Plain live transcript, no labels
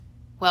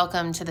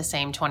Welcome to the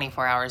Same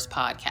 24 Hours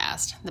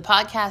podcast. The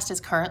podcast is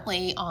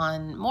currently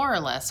on more or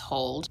less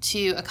hold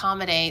to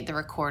accommodate the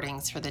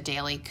recordings for the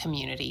daily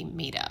community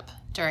meetup.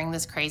 During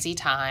this crazy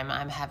time,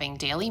 I'm having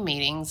daily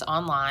meetings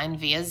online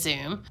via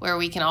Zoom where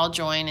we can all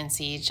join and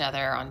see each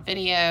other on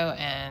video,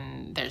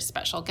 and there's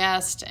special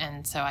guests.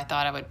 And so I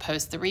thought I would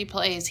post the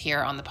replays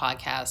here on the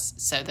podcast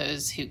so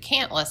those who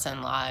can't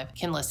listen live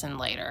can listen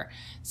later.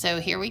 So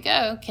here we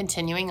go,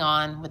 continuing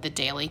on with the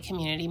daily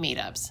community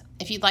meetups.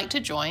 If you'd like to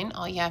join,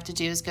 all you have to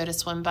do is go to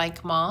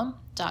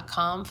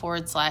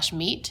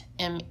swimbikemom.com/meet,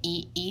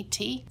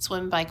 MEET,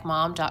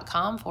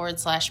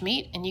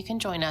 swimbikemom.com/meet, and you can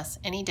join us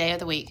any day of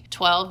the week,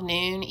 12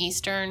 noon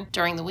Eastern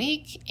during the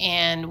week,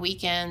 and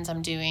weekends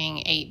I'm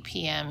doing 8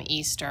 p.m.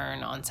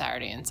 Eastern on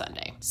Saturday and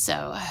Sunday.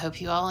 So I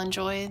hope you all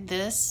enjoy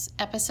this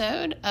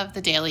episode of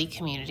the Daily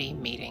Community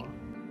Meeting.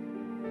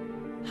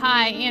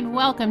 Hi, and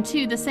welcome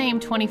to the Same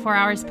 24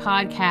 Hours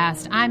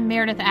podcast. I'm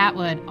Meredith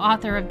Atwood,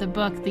 author of the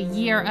book, The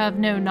Year of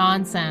No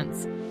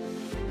Nonsense.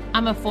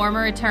 I'm a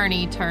former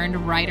attorney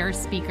turned writer,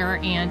 speaker,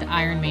 and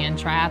Ironman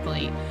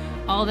triathlete,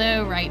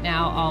 although right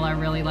now all I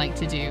really like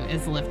to do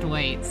is lift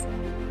weights.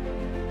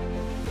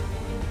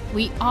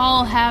 We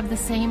all have the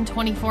same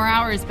 24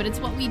 hours, but it's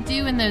what we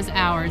do in those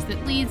hours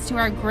that leads to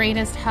our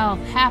greatest health,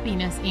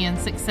 happiness, and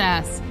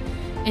success.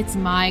 It's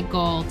my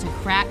goal to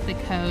crack the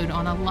code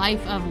on a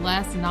life of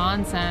less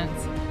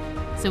nonsense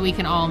so we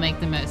can all make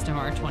the most of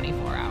our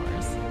 24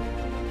 hours.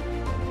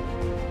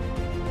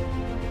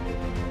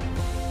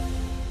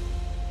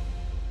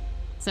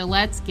 So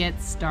let's get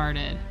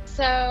started.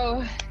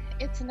 So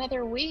it's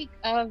another week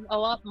of a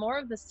lot more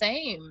of the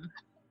same.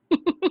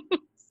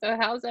 So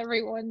how's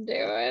everyone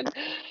doing?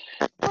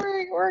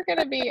 We're going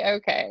to be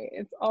okay.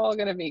 It's all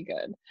going to be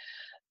good.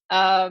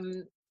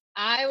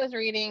 I was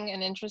reading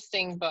an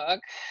interesting book.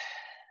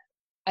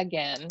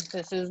 Again,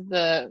 this is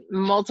the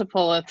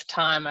multipleth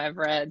time I've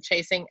read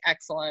Chasing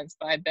Excellence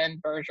by Ben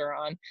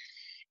Bergeron.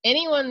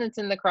 Anyone that's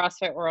in the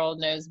CrossFit world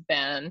knows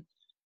Ben.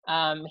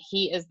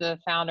 He is the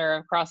founder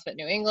of CrossFit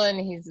New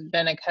England. He's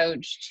been a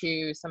coach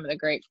to some of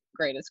the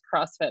greatest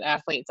CrossFit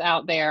athletes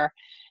out there.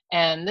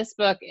 And this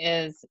book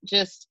is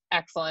just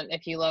excellent.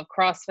 If you love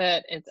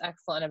CrossFit, it's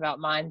excellent about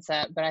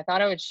mindset. But I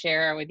thought I would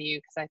share with you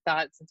because I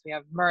thought since we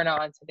have Mirna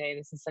on today,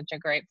 this is such a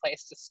great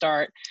place to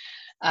start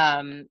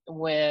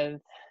with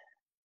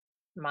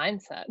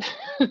mindset,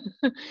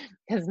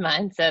 because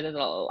mindset is a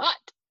lot.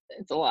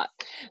 It's a lot.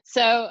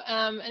 So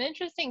an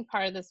interesting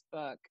part of this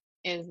book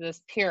is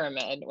this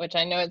pyramid, which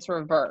I know it's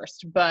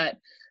reversed, but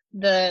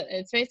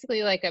it's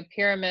basically like a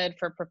pyramid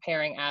for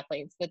preparing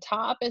athletes. The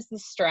top is the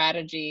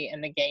strategy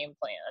and the game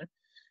plan.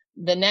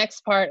 The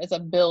next part is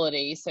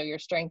ability, so your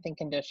strength and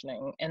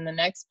conditioning. And the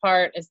next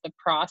part is the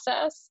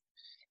process,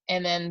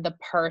 and then the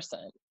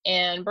person.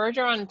 And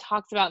Bergeron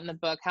talks about in the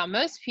book how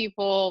most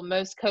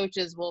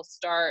coaches will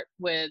start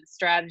with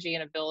strategy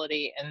and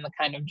ability, and the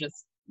kind of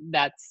just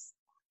that's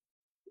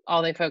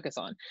all they focus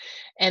on.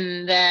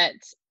 And that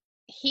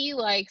he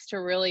likes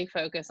to really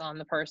focus on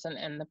the person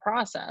and the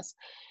process.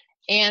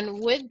 And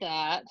with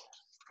that,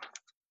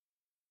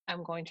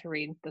 I'm going to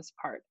read this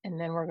part, and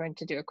then we're going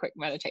to do a quick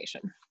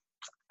meditation.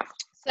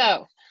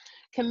 So,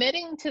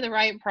 committing to the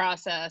right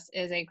process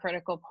is a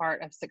critical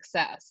part of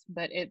success,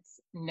 but it's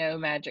no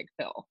magic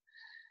pill.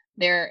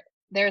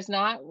 There's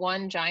not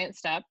one giant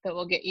step that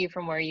will get you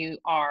from where you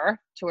are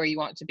to where you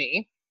want to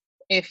be.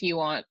 If you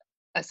want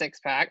a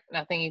six-pack,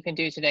 nothing you can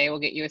do today will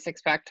get you a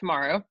six-pack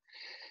tomorrow.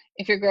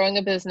 If you're growing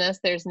a business,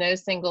 there's no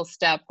single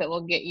step that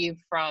will get you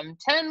from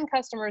 10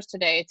 customers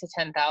today to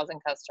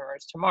 10,000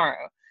 customers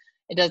tomorrow.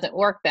 It doesn't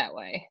work that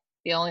way.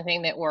 The only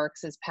thing that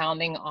works is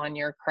pounding on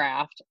your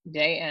craft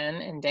day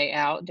in and day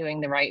out,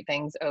 doing the right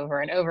things over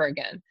and over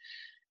again.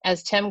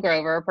 As Tim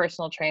Grover, a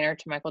personal trainer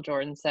to Michael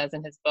Jordan, says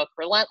in his book,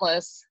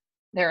 Relentless,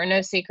 there are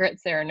no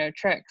secrets, there are no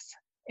tricks.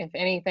 If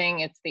anything,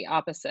 it's the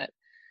opposite.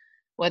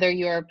 Whether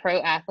you're a pro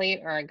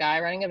athlete or a guy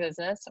running a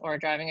business or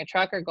driving a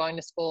truck or going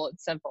to school,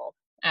 it's simple.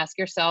 Ask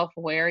yourself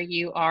where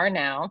you are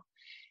now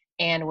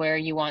and where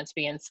you want to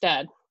be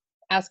instead.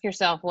 Ask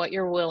yourself what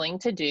you're willing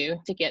to do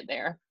to get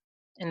there,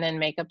 and then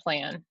make a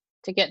plan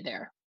to get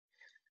there.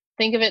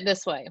 Think of it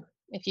this way.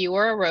 If you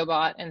were a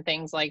robot and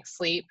things like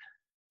sleep,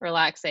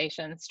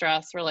 relaxation,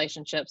 stress,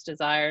 relationships,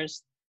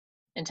 desires,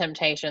 and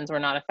temptations were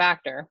not a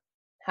factor,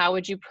 how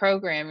would you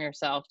program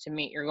yourself to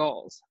meet your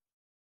goals?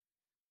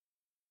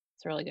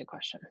 It's a really good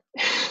question.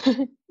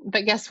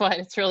 But guess what?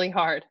 It's really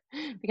hard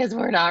because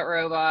we're not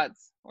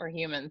robots, we're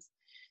humans.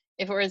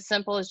 If it were as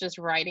simple as just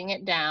writing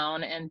it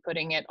down and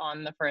putting it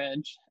on the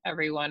fridge,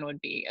 everyone would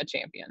be a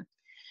champion.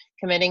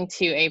 Committing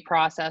to a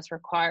process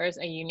requires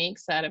a unique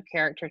set of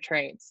character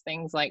traits,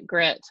 things like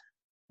grit,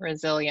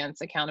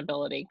 resilience,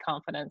 accountability,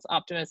 confidence,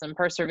 optimism,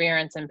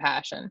 perseverance, and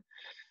passion.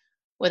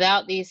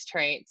 Without these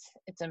traits,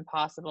 it's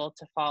impossible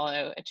to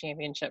follow a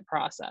championship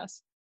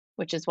process,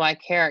 which is why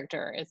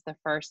character is the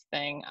first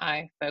thing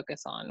I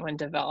focus on when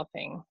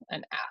developing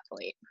an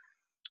athlete,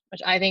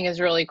 which I think is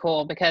really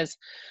cool because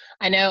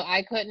I know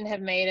I couldn't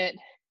have made it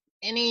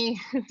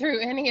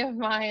through any of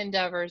my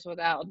endeavors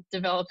without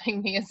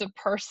developing me as a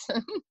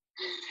person.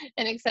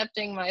 and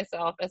accepting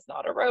myself as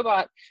not a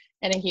robot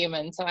and a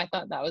human. So I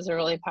thought that was a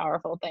really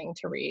powerful thing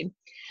to read.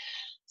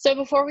 So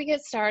before we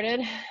get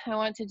started, I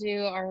want to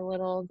do our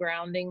little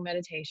grounding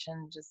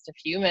meditation, just a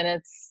few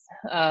minutes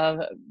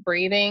of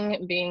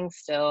breathing, being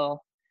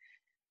still,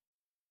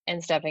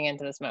 and stepping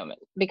into this moment,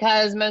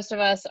 because most of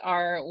us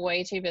are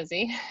way too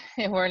busy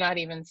and we're not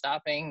even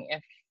stopping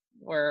if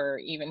we're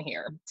even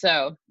here.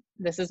 So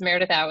this is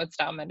Meredith Atwood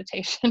style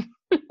meditation,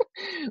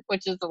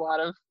 which is a lot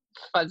of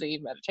fuzzy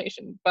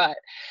meditation, but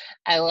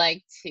I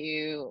like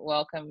to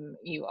welcome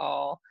you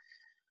all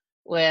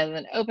with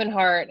an open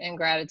heart and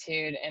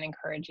gratitude and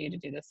encourage you to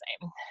do the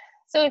same.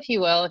 So if you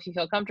will, if you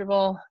feel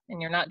comfortable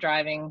and you're not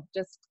driving,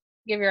 just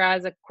give your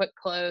eyes a quick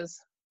close.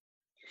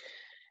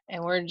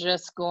 And we're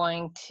just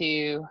going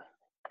to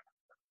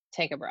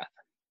take a breath.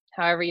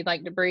 However you'd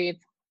like to breathe,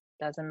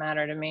 doesn't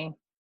matter to me.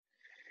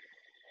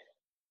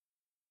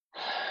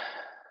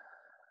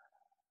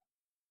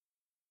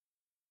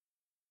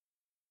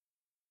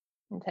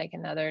 And take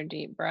another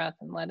deep breath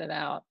and let it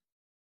out.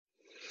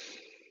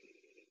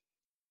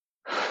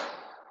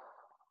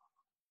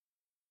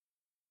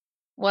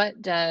 What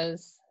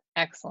does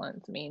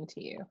excellence mean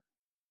to you?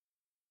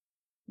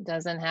 It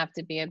doesn't have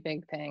to be a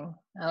big thing.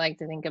 I like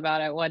to think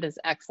about it. What does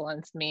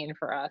excellence mean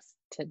for us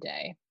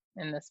today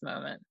in this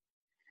moment?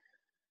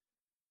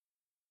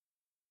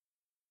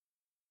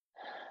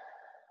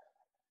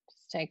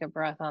 Just take a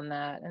breath on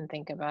that and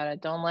think about it.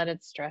 Don't let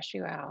it stress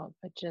you out,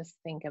 but just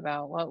think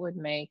about what would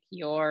make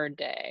your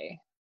day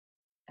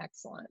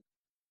excellent.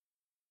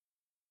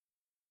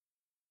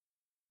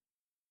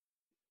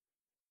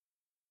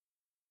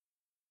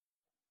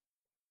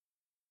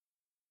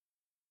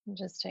 And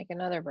just take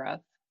another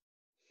breath.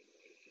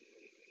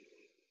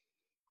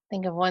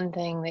 Think of one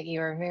thing that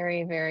you are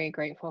very, very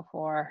grateful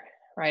for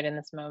right in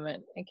this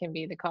moment. It can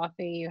be the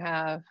coffee you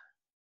have,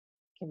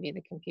 it can be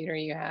the computer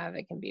you have,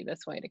 it can be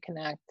this way to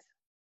connect,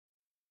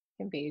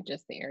 it can be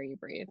just the air you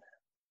breathe.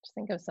 Just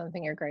think of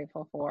something you're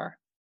grateful for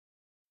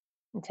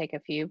and take a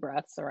few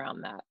breaths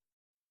around that.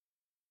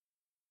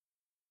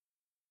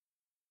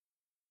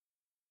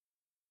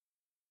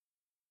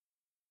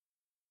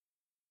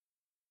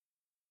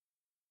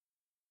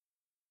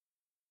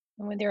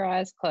 And with your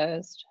eyes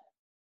closed,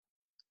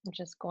 I'm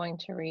just going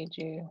to read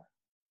you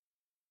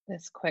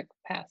this quick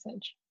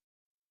passage.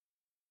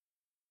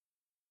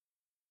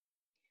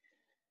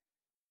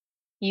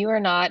 You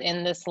are not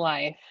in this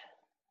life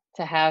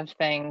to have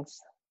things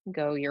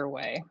go your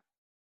way.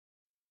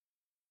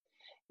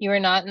 You are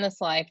not in this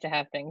life to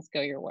have things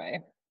go your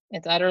way.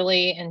 It's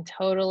utterly and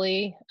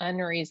totally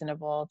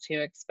unreasonable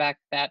to expect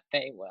that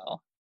they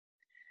will.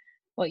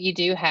 What you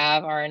do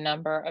have are a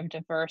number of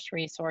diverse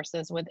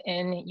resources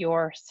within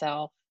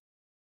yourself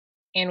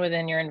and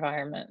within your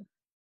environment,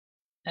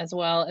 as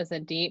well as a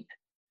deep,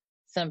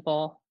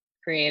 simple,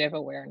 creative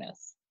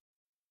awareness.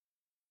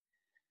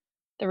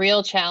 The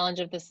real challenge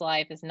of this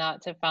life is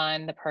not to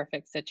find the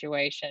perfect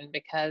situation,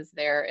 because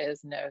there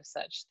is no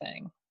such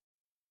thing.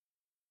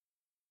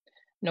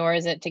 Nor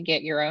is it to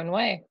get your own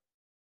way.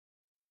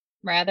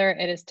 Rather,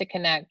 it is to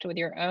connect with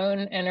your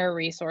own inner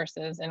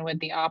resources and with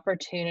the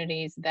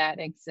opportunities that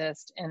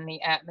exist in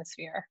the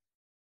atmosphere.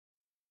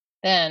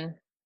 Then,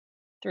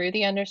 through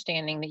the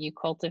understanding that you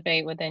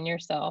cultivate within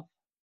yourself,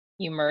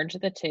 you merge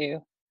the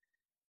two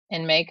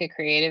and make a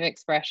creative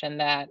expression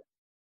that,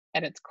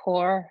 at its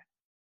core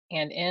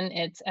and in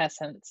its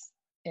essence,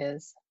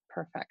 is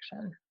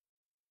perfection.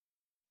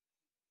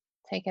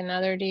 Take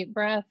another deep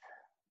breath.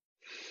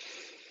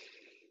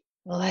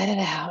 Let it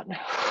out.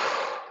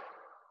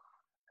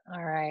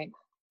 All right.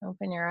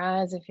 Open your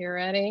eyes if you're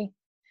ready.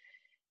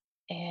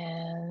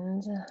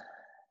 And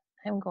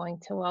I'm going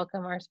to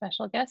welcome our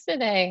special guest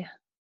today.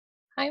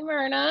 Hi,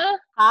 Mirna.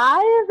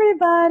 Hi,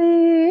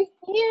 everybody.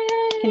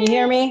 Yay. Can you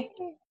hear me?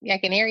 Yeah, I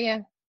can hear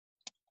you.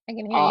 I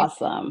can hear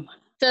Awesome. you.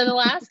 So the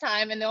last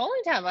time and the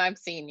only time I've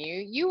seen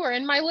you, you were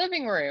in my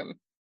living room.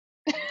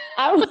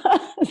 I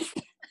was.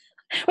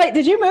 Wait,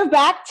 did you move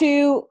back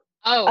to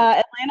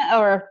Atlanta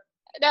or?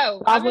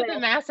 No, I'm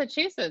in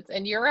Massachusetts,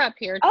 and you're up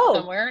here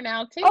somewhere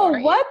now too. Oh,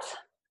 what?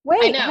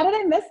 Wait, how did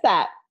I miss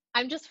that?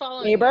 I'm just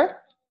following neighbor.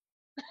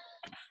 You.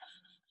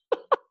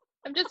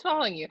 I'm just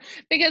following you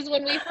because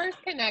when we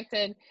first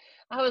connected,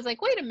 I was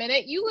like, wait a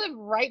minute, you live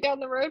right down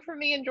the road from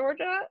me in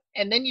Georgia,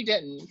 and then you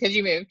didn't because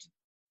you moved,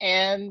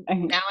 and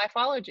now I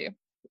followed you.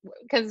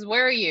 Because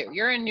where are you?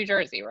 You're in New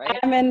Jersey, right?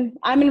 I'm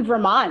in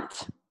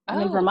Vermont. I'm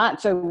in Vermont,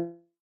 so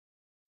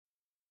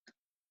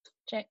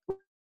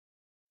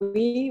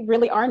we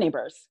really are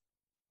neighbors.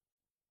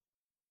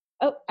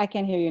 Oh, I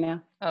can't hear you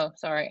now. Oh,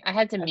 sorry. I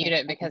had to mute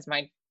it because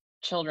my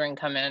children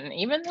come in.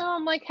 Even though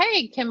I'm like,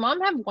 hey, can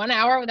mom have 1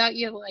 hour without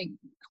you like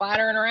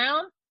clattering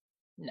around?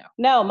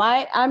 No,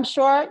 I'm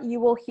sure you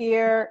will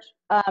hear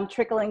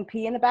trickling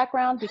pee in the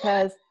background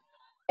because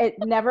it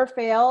never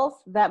fails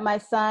that my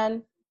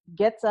son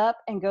gets up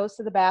and goes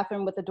to the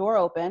bathroom with the door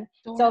open.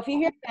 So if you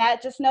hear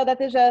that, just know that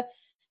there's a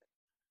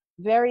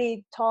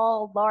very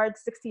tall, large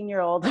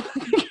 16-year-old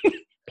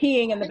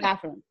peeing in the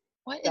bathroom.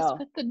 What is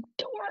with the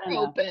door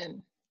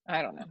open?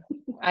 I don't know.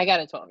 I got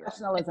a 12-year-old.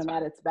 Professionalism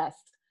at its best.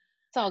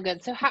 It's all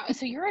good. So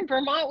you're in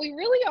Vermont. We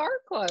really are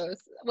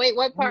close. Wait,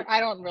 what part?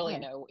 I don't really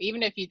know.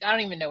 Even if I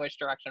don't even know which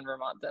direction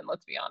Vermont's in.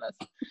 Let's be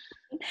honest.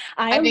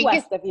 I am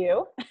west of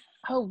you.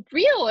 Oh,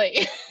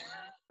 really?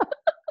 I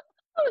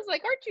was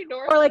like, aren't you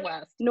north or like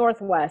west?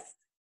 Northwest.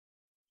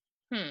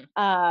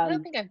 I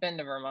don't think I've been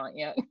to Vermont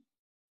yet.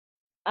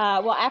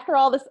 Well, after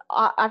all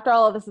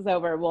of this is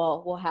over,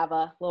 we'll have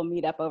a little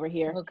meetup over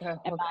here. Okay.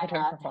 In my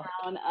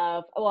town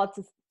of, well,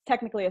 it's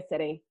technically a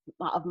city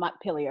of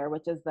Montpelier,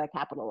 which is the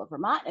capital of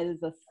Vermont. It is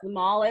the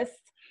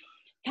smallest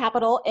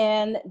capital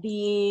in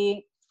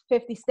the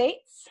 50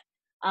 states.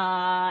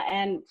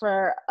 And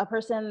for a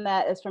person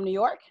that is from New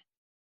York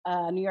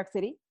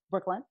City,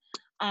 Brooklyn,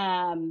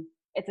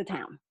 it's a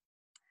town.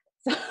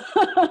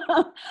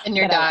 And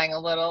you're dying a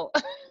little.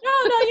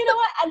 No, you know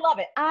what? I love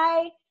it.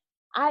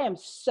 I am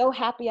so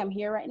happy I'm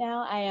here right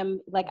now. I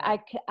am like, I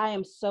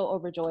am so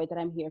overjoyed that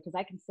I'm here because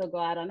I can still go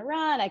out on a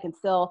run. I can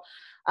still,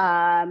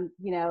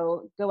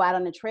 go out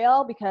on a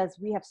trail because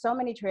we have so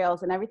many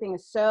trails and everything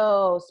is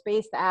so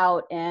spaced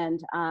out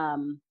and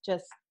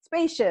just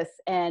spacious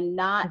and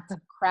not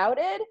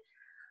crowded,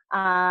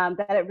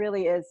 that it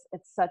really is,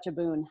 it's such a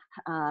boon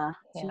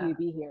to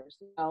be here.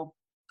 So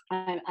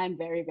I'm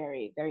very,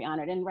 very, very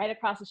honored. And right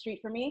across the street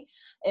from me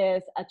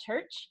is a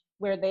church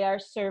where they are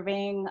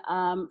serving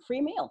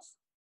free meals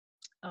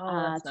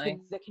to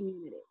the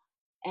community.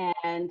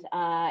 And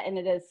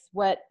it is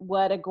what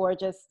a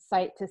gorgeous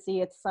sight to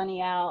see. It's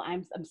sunny out.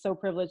 I'm so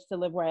privileged to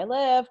live where I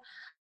live.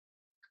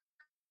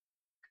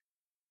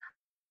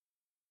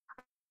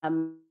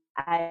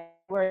 I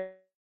work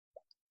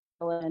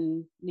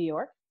in New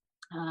York,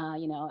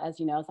 as you know,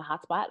 it's a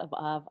hotspot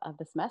of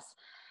this mess.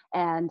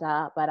 And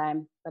but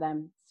I'm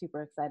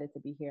super excited to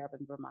be here up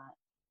in Vermont.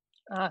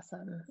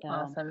 Awesome.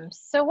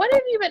 So what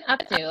have you been up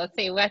to? Let's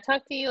see. I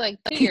talked to you like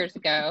 2 years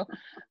ago.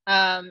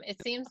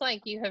 It seems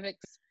like you have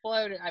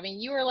exploded. I mean,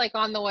 you were like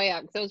on the way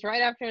up. So it was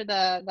right after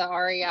the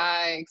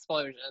REI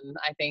explosion,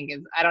 I think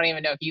I don't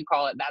even know if you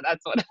call it that.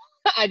 That's what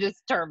I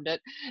just termed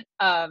it.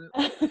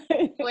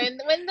 When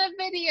the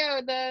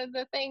video,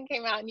 the thing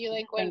came out and you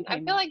like went, I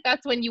feel like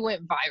that's when you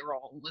went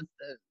viral was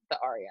the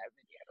REI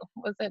video.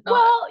 Was it not?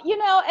 Well,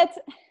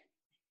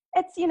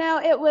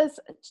 it was,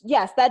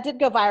 yes, that did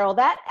go viral.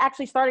 That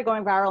actually started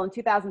going viral in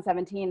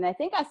 2017. And I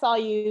think I saw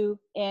you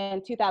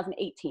in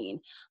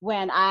 2018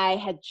 when I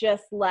had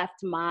just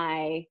left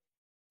my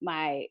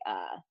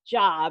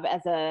job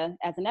as an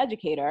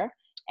educator.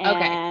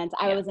 And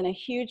I was in a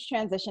huge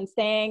transition,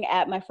 staying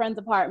at my friend's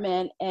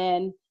apartment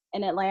in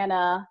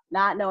Atlanta,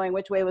 not knowing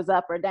which way was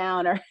up or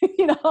down, or,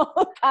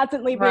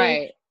 constantly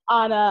being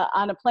on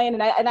a plane.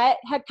 And I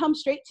had come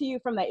straight to you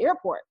from the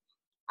airport.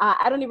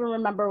 I don't even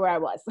remember where I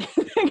was.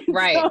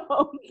 Right.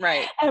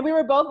 And we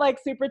were both like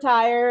super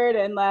tired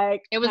and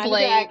like it was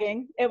late.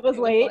 Dragging. It was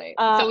late.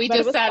 So we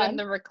just sat in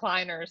the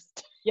recliners.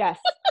 Yes,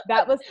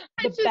 that was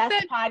the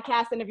best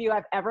podcast interview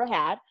I've ever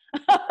had.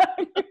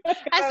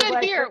 I said,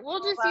 like, here, we'll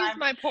just use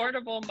my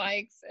portable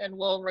mics and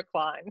we'll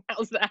recline.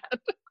 How's that?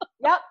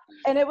 Yep.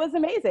 And it was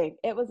amazing.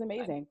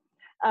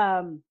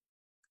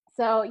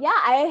 So yeah,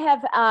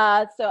 I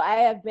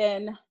have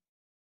been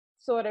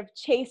sort of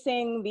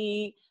chasing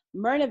the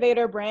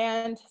Mirnavator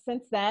brand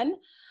since then.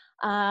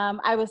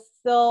 I was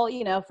still,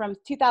 from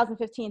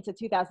 2015 to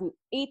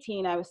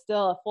 2018, I was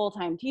still a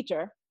full-time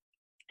teacher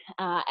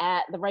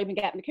at the Rabun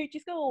Gap McCutcheon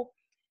School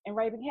in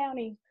Rabun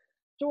County,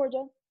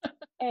 Georgia.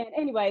 And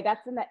anyway,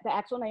 that's the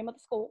actual name of the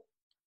school.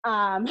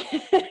 And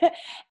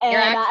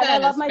I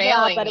love my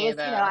job, but it was,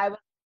 I was.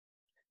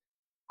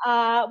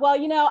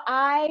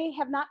 I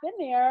have not been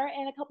there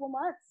in a couple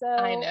months, so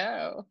I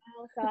know.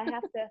 So I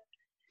have to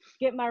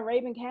get my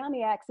Rabun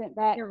County accent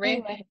back.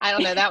 Anyway. I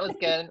don't know. That was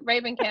good.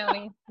 Rabun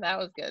County. That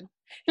was good.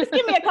 Just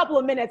give me a couple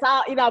of minutes.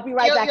 I'll be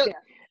right back there.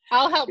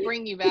 I'll help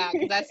bring you back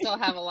because I still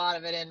have a lot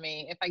of it in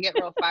me. If I get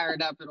real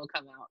fired up, it'll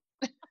come out.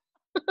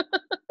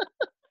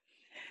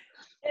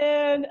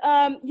 And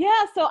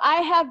so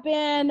I have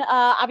been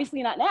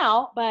obviously not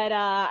now, but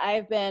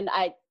I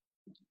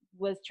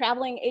was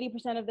traveling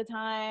 80% of the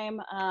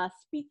time,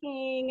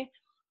 speaking,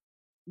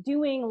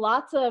 doing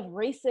lots of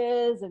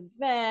races,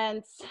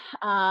 events,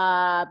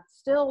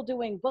 still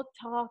doing book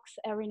talks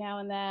every now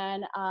and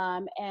then.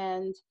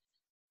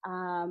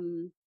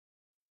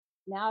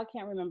 Now I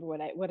can't remember what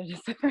it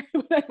is.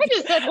 I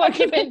just said what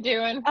you've been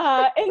doing.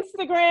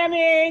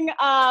 Instagramming,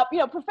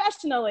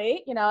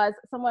 professionally, as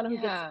someone who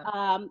gets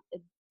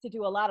to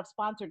do a lot of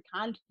sponsored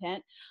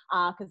content,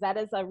 because that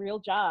is a real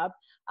job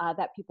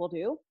that people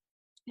do.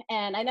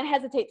 And I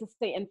hesitate to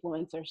say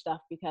influencer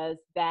stuff because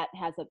that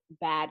has a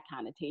bad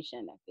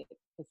connotation.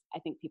 I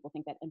think people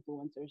think that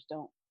influencers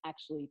don't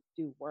actually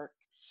do work.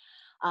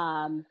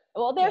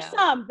 Well, there's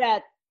some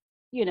that,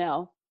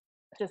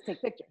 just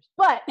take pictures,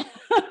 but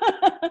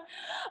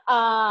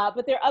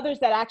but there are others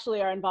that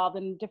actually are involved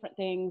in different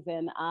things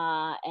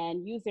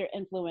and use their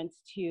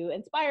influence to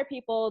inspire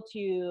people,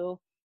 to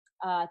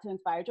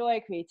inspire joy,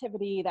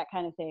 creativity, that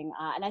kind of thing.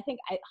 And I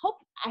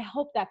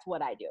hope that's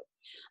what I do.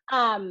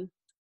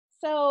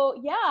 So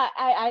yeah,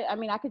 I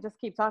mean, I could just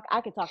keep talking. I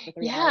could talk for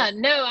 3 hours. Yeah,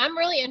 no, I'm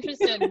really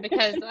interested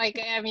because, like,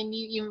 I mean,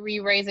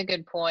 you raise a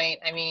good point.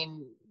 I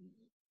mean,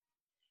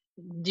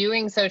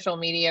 doing social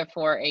media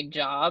for a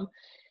job,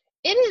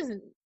 it is,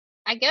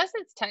 I guess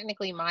it's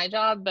technically my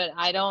job, but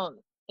I don't,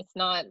 it's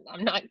not,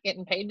 I'm not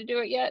getting paid to do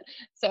it yet.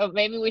 So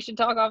maybe we should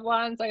talk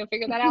offline so I can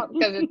figure that out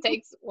because it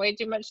takes way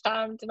too much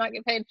time to not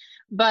get paid.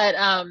 But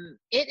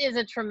it is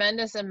a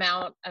tremendous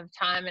amount of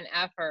time and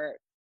effort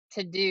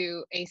to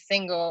do a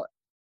single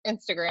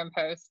Instagram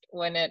post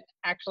when it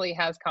actually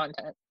has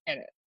content in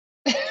it.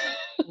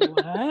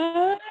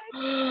 What?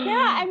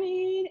 Yeah, I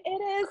mean, it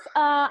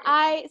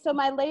is. So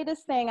my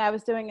latest thing, I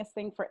was doing this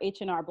thing for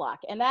H&R Block,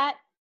 and that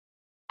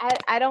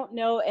I don't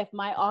know if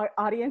my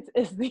audience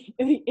is the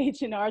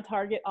H&R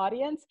target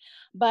audience,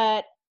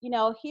 but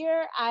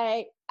here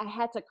I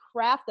had to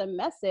craft a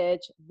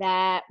message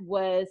that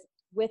was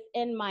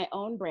within my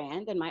own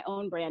brand, and my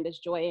own brand is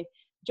joy,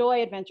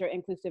 adventure,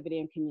 inclusivity,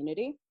 and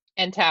community.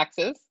 And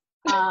taxes.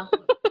 And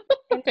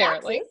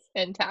Apparently, taxes.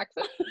 and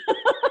taxes.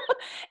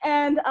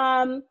 And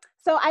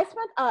so I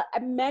spent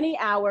many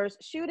hours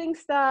shooting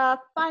stuff,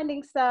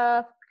 finding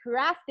stuff,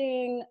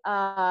 crafting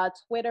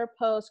Twitter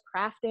posts,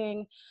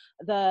 crafting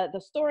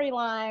the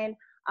storyline,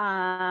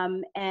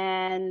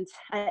 and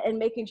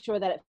making sure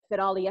that it fit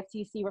all the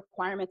FTC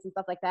requirements and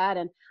stuff like that,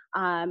 and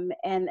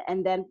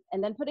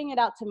then putting it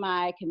out to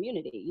my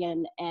community,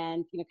 and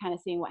kind of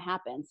seeing what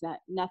happens.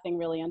 Nothing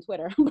really on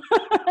Twitter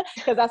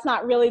because that's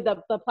not really the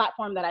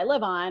platform that I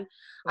live on.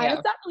 Yeah.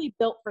 It's not really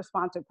built for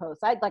sponsored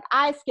posts.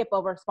 I skip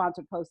over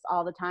sponsored posts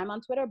all the time on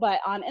Twitter, but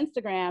on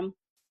Instagram,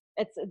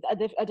 it's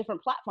a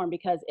different platform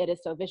because it is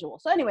so visual.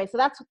 So anyway, so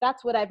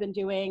that's what I've been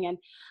doing, and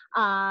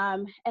I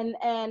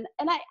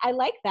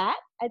like that.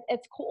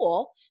 It's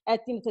cool.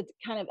 It's a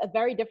kind of a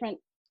very different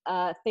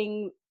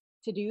thing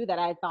to do that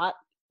I thought,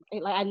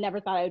 I never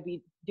thought I would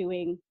be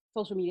doing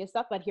social media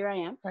stuff, but here I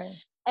am. Right.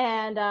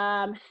 And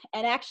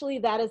actually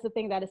that is the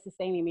thing that is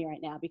sustaining me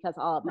right now, because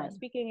all of my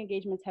speaking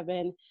engagements have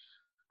been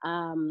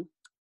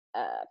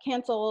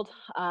canceled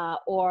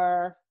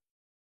or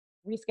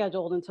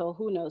rescheduled until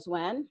who knows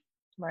when.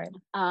 Right.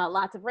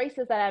 Lots of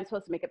races that I'm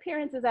supposed to make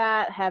appearances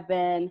at have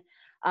been,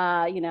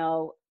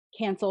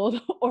 canceled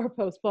or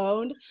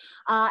postponed.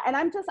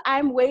 And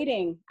I'm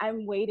waiting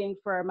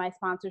for my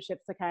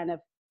sponsorships to kind of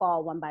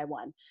fall one by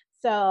one.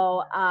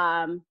 So,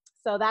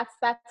 so that's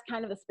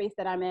kind of the space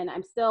that I'm in.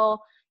 I'm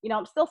still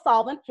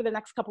solvent for the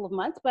next couple of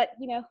months, but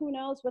who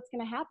knows what's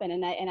going to happen.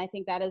 And I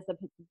think that is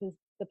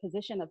the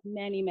position of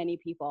many, many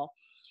people.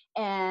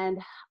 And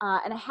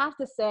I have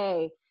to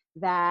say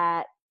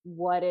that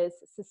what is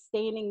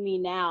sustaining me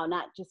now,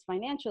 not just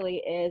financially,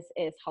 is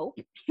hope.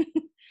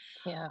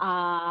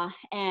 Yeah.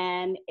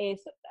 And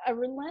it's a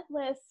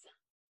relentless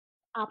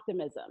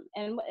optimism.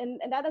 And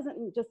that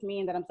doesn't just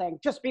mean that I'm saying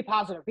just be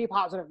positive,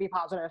 because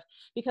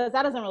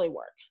that doesn't really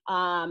work.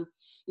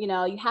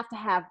 You have to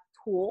have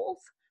tools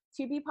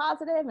to be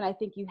positive, and I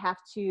think you have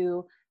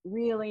to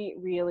really,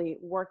 really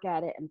work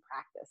at it and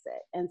practice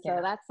it. And so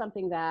that's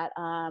something that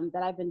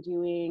that I've been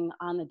doing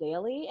on the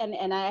daily,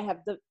 and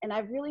I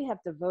really have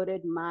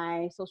devoted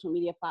my social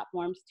media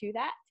platforms to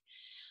that.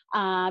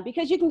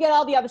 Because you can get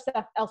all the other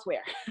stuff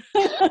elsewhere.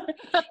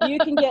 You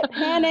can get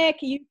panic,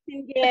 you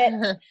can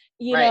get,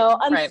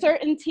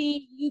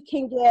 uncertainty, you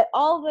can get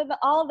all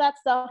of that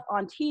stuff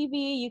on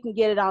TV, you can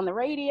get it on the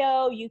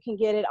radio, you can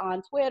get it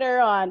on Twitter,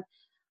 on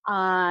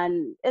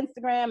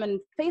Instagram and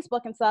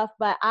Facebook and stuff,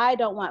 but I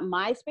don't want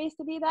my space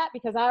to be that,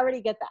 because I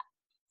already get that.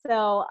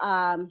 So,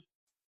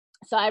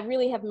 so I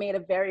really have made a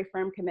very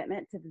firm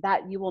commitment to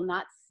that. You will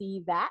not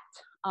see that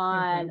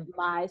on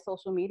my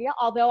social media,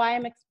 although I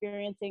am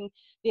experiencing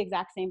the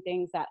exact same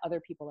things that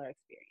other people are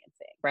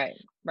experiencing. Right.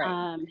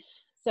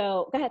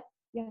 So go ahead.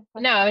 Yeah.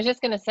 No, I was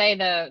just going to say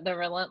the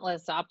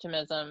relentless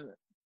optimism,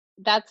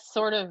 that's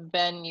sort of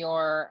been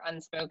your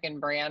unspoken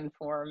brand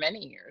for many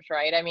years,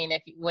 right? I mean,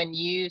 when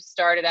you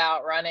started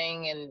out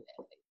running,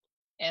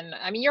 and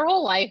I mean, your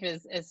whole life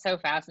is so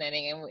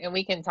fascinating, and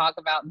we can talk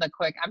about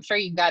I'm sure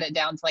you got it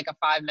down to like a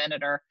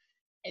 5-minute, or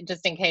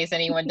just in case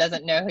anyone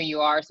doesn't know who you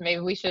are. So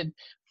maybe we should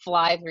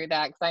fly through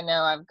that, because I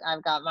know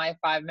I've got my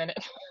 5-minute.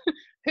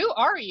 Who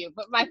are you?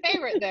 But my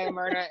favorite though,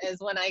 Mirna, is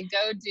when I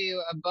go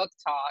do a book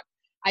talk,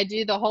 I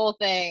do the whole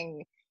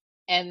thing,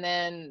 and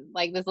then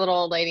like this little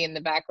old lady in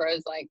the back row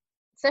is like,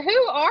 so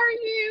who are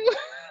you?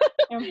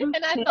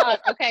 And I thought,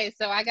 okay,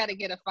 so I got to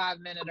get a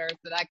 5-minute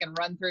that I can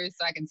run through,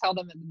 so I can tell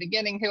them at the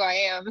beginning who I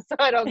am, so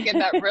I don't get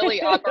that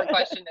really awkward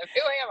question of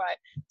who am I?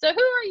 So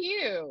who are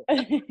you?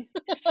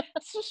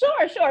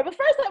 Sure. But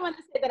first I want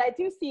to say that I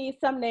do see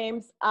some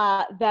names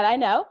that I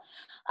know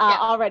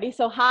already.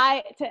 So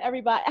hi to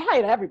everybody,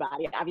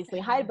 obviously.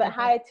 Hi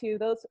to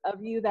those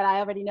of you that I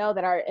already know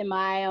that are in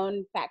my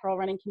own Fat Girl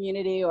Running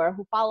community, or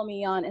who follow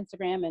me on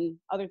Instagram and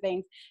other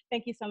things.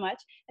 Thank you so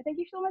much. And thank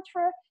you so much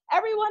for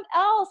everyone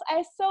else.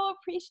 I so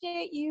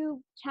appreciate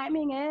you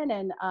chiming in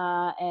and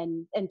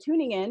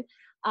tuning in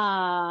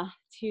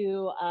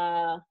to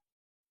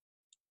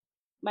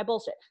my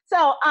bullshit.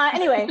 So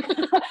anyway,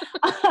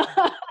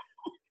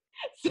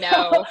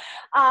 No.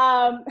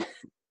 um,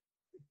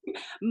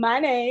 my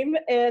name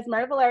is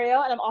Mirna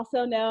Valerio, and I'm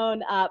also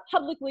known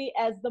publicly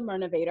as the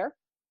Mirnavator.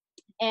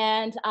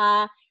 And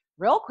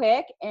real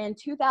quick, in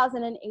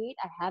 2008,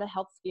 I had a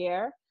health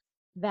scare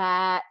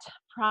that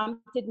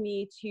prompted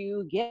me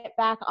to get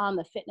back on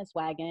the fitness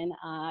wagon.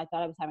 I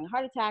thought I was having a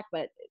heart attack,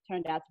 but it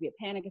turned out to be a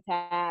panic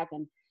attack.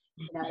 And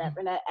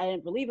I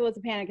didn't believe it was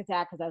a panic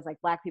attack because I was like,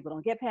 Black people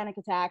don't get panic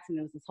attacks, and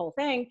it was this whole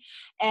thing,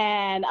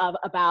 and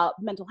about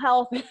mental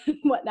health and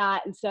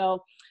whatnot. And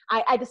so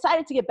I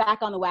decided to get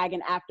back on the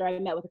wagon after I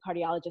met with a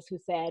cardiologist who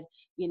said,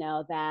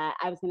 that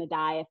I was going to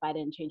die if I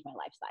didn't change my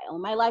lifestyle.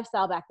 And my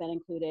lifestyle back then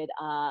included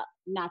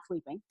not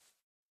sleeping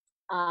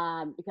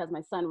because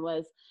my son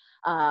was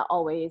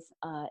always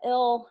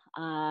ill.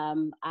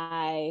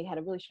 I had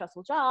a really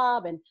stressful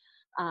job, and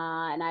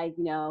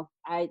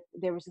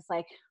there was just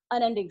like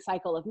unending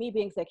cycle of me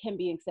being sick, him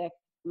being sick,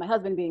 my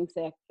husband being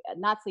sick,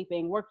 not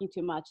sleeping, working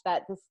too much.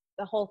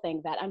 The whole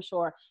thing that I'm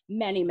sure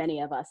many,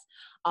 many of us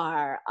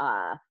are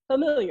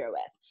familiar with.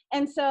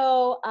 And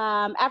so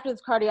after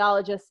this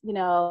cardiologist,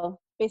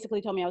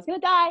 basically told me I was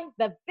going to die,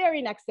 the very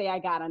next day I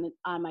got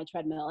on my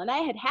treadmill, and I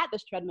had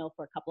this treadmill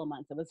for a couple of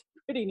months. It was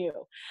pretty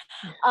new.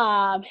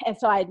 And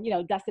so I,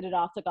 dusted it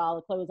off, took all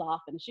the clothes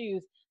off and the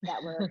shoes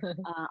that were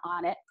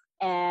on it.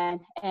 And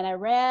I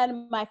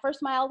ran my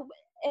first mile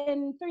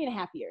in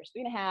 3.5 years,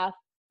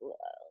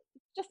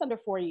 just under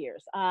 4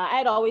 years. I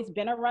had always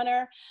been a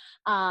runner.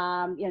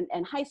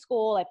 In high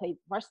school, I played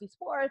varsity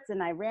sports,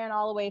 and I ran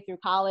all the way through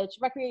college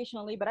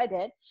recreationally, but I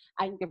did.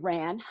 I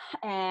ran,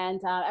 and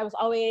I was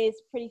always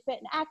pretty fit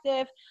and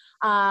active.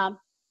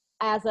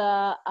 As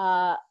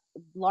a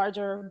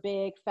larger,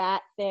 big,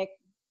 fat, thick,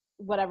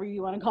 whatever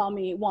you want to call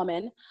me,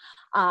 woman.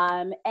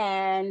 So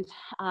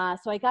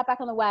I got back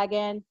on the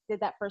wagon,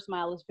 did that first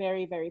mile. It was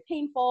very, very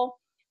painful,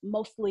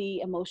 mostly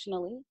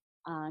emotionally,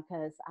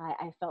 because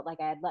I felt like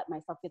I had let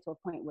myself get to a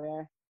point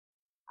where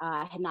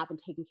I had not been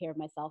taking care of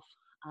myself,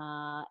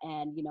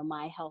 and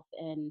my health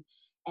and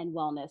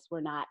wellness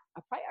were not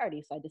a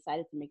priority. So I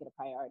decided to make it a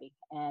priority,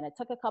 and it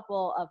took a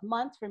couple of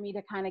months for me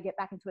to kind of get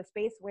back into a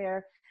space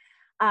where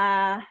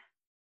I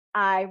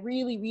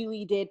really,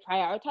 really did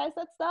prioritize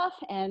that stuff.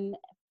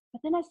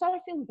 But then I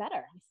started feeling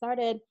better. I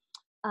started,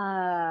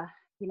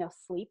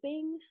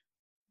 sleeping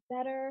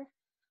better.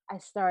 I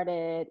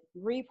started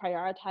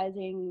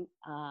reprioritizing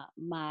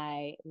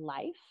my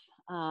life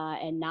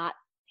and not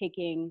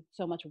taking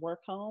so much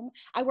work home.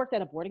 I worked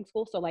at a boarding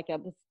school, so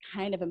it was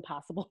kind of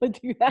impossible to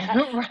do that.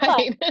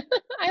 Right.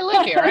 I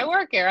live here. I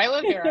work here. I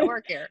live here. I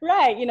work here.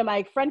 Right.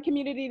 My friend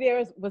community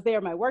was there.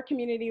 My work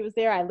community was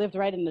there. I lived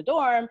right in the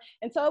dorm.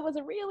 And so it was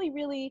a really,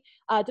 really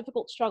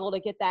difficult struggle to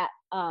get that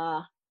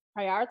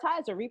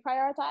prioritized or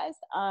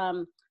reprioritized.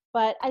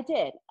 But I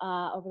did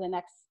over the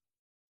next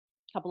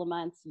couple of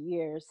months,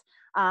 years.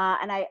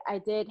 And I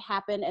did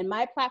happen, and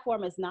my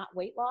platform is not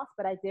weight loss,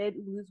 but I did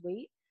lose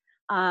weight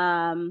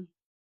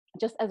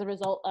just as a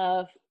result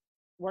of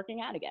working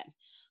out again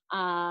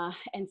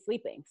and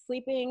sleeping.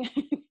 Sleeping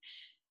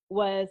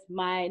was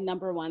my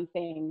number one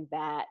thing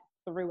that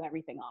threw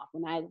everything off.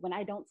 When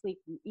I don't sleep,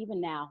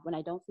 even now, when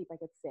I don't sleep, I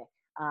get sick.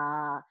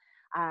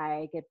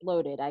 I get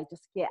bloated.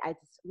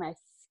 My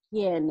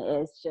skin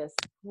is just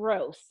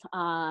gross.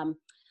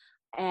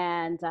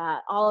 And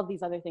all of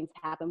these other things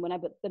happen.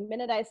 But the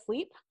minute I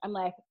sleep, I'm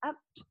like,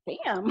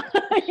 damn,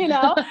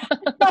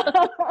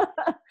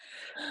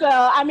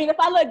 So, if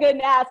I look good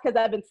now, it's because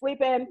I've been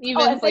sleeping.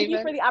 Thank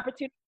you for the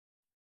opportunity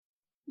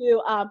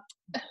to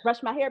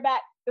brush my hair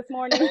back this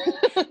morning. I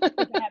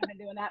haven't been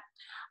doing that.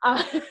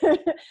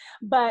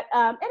 But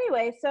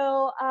anyway,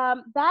 so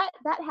that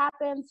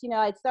happens.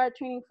 I'd start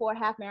training for a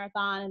half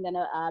marathon and then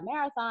a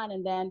marathon.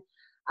 And then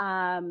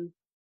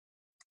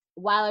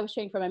while I was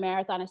training for my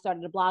marathon, I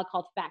started a blog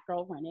called Fat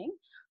Girl Running.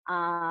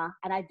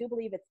 And I do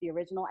believe it's the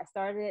original. I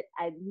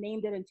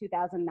named it in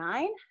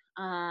 2009.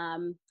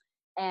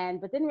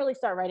 But didn't really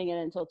start writing it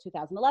until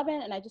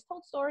 2011. And I just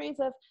told stories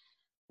of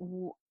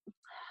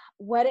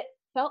what it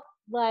felt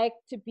like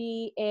to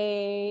be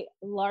a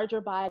larger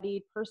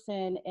bodied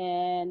person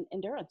in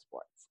endurance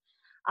sports.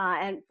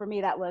 And for me,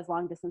 that was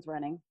long distance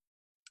running.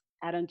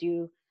 I don't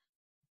do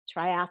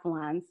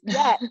triathlons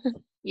yet.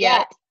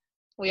 Yet.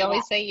 We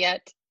always say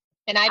yet.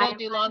 And I don't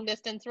do long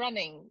distance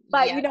running.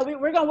 But, we're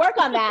going to work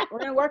on that. We're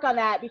going to work on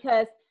that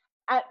because,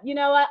 you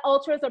know what?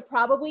 Ultras are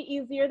probably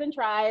easier than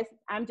tris.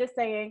 I'm just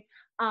saying,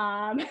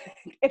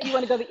 if you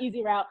want to go the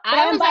easy route. But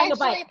I was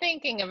actually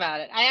thinking about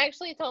it. I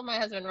actually told my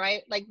husband,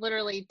 right,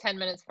 literally 10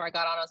 minutes before I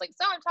got on, I was like,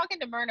 so I'm talking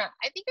to Mirna.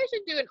 I think I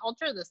should do an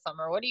ultra this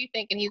summer. What do you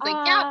think? And he's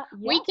like, yeah,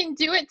 we can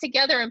do it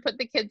together and put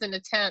the kids in a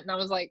tent. And I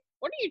was like,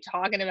 what are you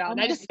talking about? And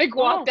I just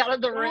walked out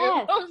of the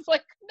room. I was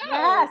like, no.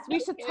 Yes,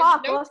 we should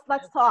talk.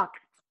 Let's talk.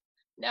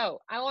 No,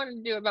 I want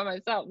to do it by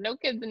myself. No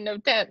kids and no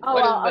tent. Oh,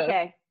 well,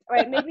 okay. All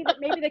right. Maybe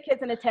the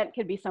kids in a tent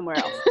could be somewhere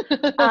else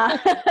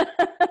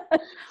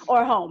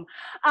or home.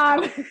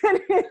 But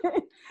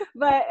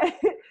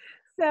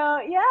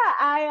so, yeah,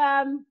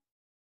 I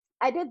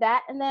did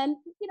that. And then,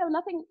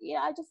 nothing,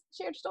 I just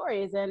shared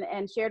stories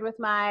and shared with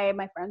my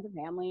friends and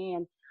family.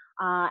 And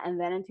And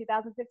then in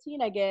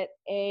 2015, I get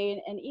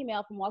an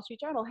email from Wall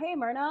Street Journal. Hey,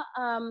 Mirna,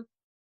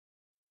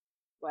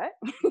 what?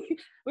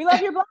 We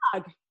love your blog.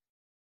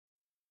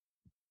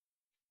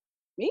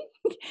 Me?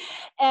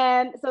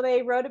 And so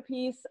they wrote a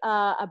piece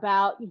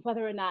about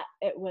whether or not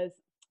it was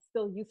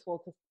still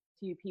useful to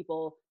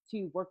people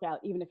to work out,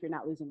 even if you're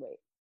not losing weight.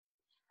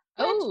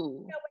 Which, Oh,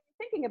 when you're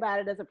thinking about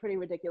it, is a pretty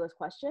ridiculous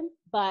question.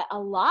 But for a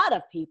lot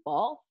of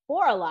people,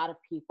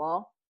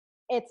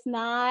 it's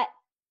not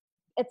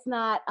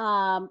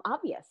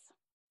obvious.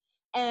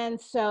 And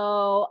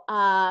so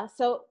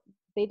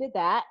they did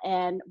that,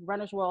 and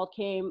Runner's World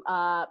came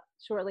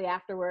shortly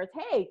afterwards.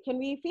 Hey, can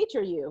we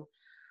feature you?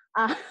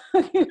 And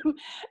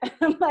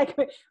I'm like,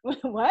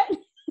 what?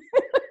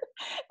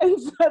 And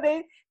so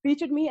they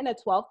featured me in a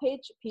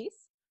 12-page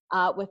piece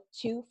with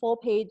 2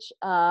 full-page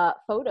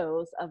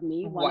photos of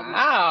me.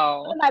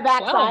 wow. One of my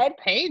backside. 12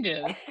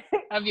 pages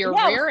of your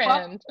Yeah, rear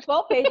end.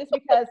 12 pages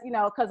because,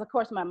 of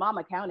course my mom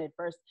accounted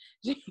first.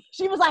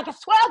 She was like,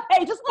 it's 12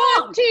 pages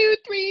long. 1, 2,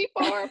 3,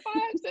 4, 5,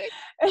 6.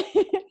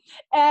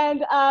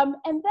 And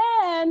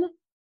then,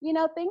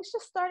 things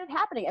just started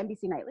happening.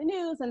 NBC Nightly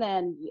News, and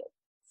then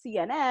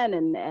CNN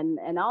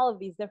and all of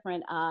these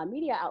different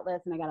media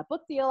outlets, and I got a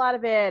book deal out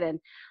of it, and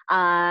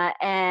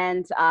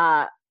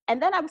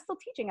then I was still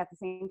teaching at the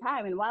same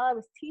time. And while I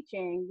was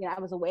teaching, I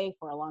was away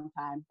for a long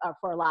time,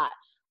 for a lot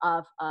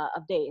of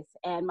days.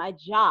 And my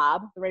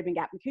job, the Rabun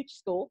Gap McCoochie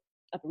School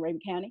up in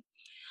Rabun County,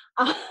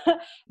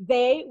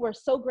 they were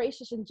so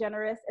gracious and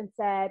generous and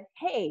said,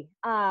 hey,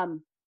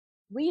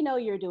 we know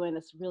you're doing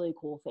this really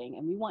cool thing,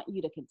 and we want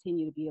you to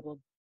continue to be able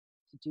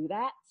to do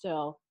that.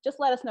 So just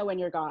let us know when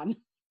you're gone.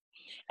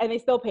 And they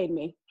still paid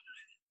me.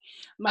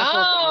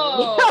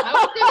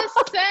 I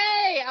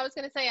was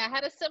gonna say I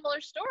had a similar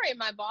story.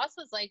 My boss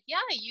was like, yeah,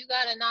 you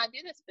gotta not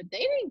do this, but they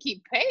didn't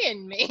keep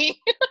paying me.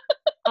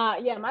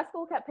 Yeah, my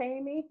school kept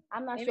paying me.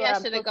 I'm not Maybe sure.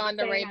 I should have gone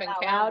to Rabun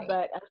County.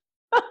 But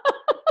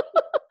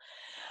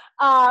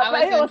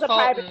but it was a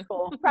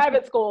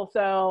private school,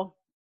 so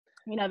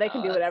they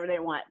can do whatever they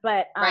want.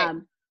 But right.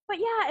 But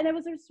yeah, and it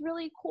was this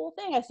really cool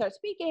thing. I started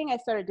speaking. I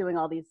started doing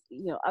all these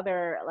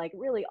other like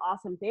really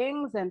awesome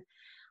things, and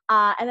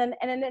then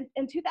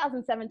in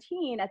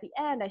 2017 at the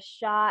end, I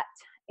shot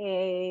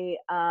a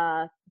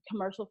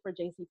commercial for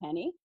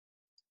JCPenney.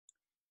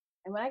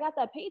 And when I got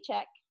that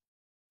paycheck,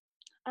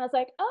 I was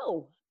like,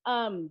 oh,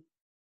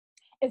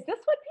 is this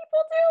what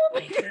people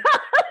do?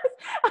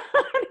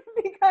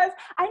 Because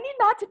I need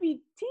not to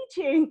be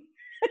teaching.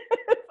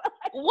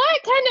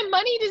 What kind of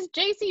money does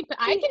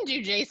I can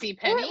do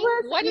JCPenney.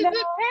 What does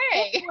it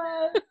pay?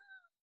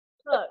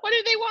 Look, what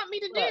do they want me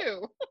to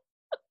do?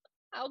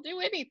 I'll do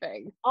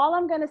anything. All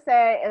I'm going to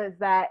say is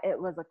that it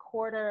was a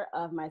quarter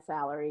of my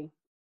salary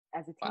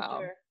as a teacher.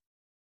 Wow.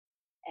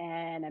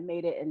 And I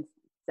made it in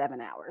 7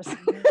 hours.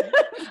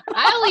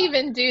 I'll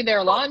even do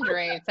their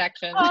laundry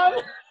section.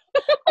 And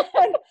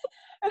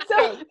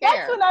so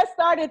that's when I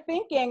started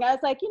thinking. I was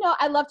like,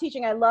 I love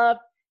teaching. I love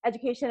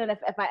education. And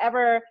if I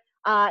ever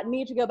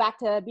need to go back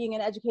to being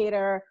an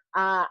educator,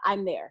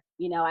 I'm there.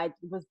 I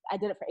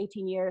did it for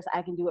 18 years.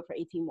 I can do it for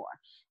 18 more.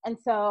 And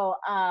so,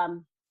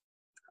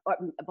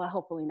 but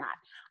hopefully not.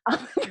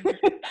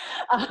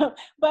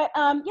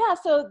 Yeah,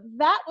 so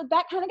that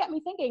kind of got me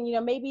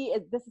thinking, maybe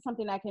this is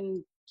something I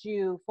can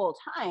do full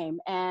time.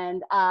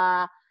 And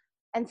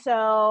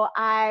so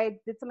I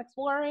did some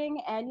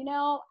exploring, and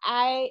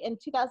in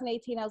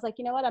 2018 I was like,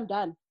 you know what, I'm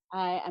done.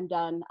 I'm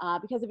done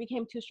because it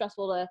became too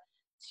stressful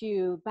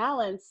to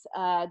balance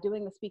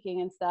doing the speaking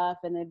and stuff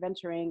and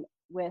adventuring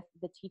with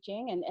the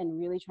teaching and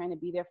really trying to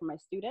be there for my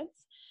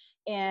students.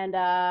 And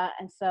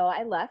so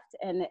I left,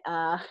 and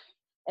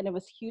it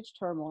was huge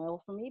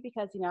turmoil for me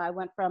because I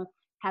went from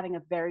having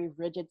a very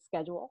rigid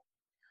schedule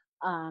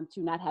to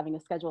not having a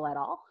schedule at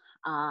all.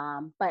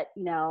 But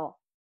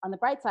on the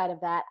bright side of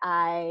that,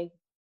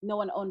 no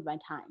one owned my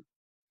time,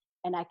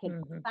 and I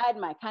could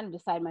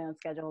decide my own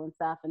schedule and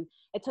stuff. And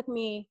it took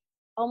me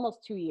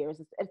almost 2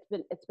 years.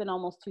 It's been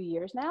almost 2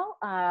 years now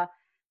that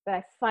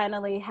I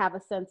finally have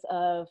a sense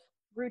of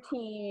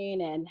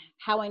routine and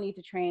how I need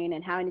to train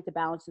and how I need to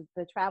balance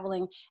the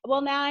traveling.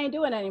 Well, now I ain't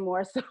doing it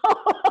anymore. So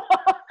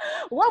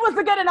what was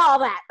the good in all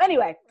that?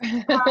 Anyway.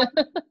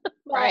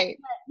 Right.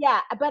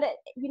 But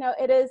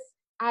it is,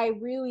 I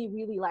really,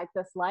 really like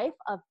this life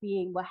of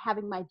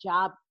having my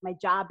job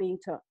being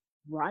to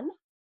run.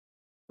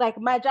 Like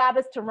my job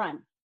is to run,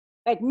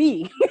 like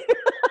me.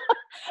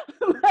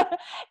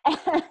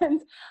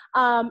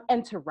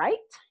 And to write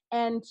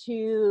and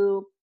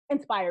to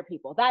inspire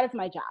people. That is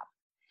my job.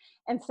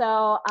 And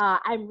so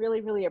I'm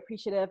really, really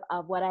appreciative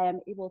of what I am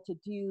able to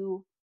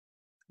do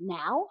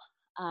now,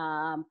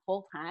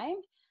 full time.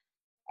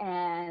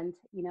 And,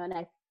 and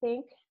I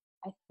think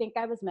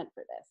I was meant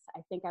for this.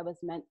 I think I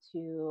was meant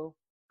to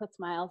put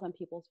smiles on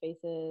people's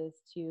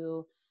faces,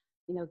 to,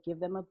 give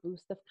them a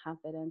boost of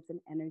confidence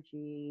and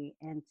energy,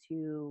 and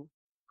to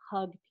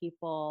hug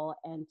people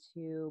and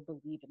to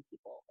believe in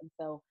people. And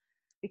so,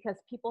 because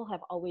people have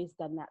always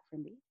done that for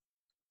me,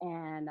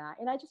 and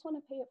I just want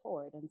to pay it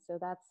forward. And so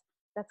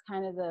that's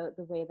kind of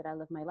the way that I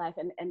live my life.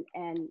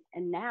 And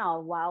now,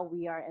 while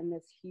we are in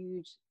this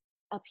huge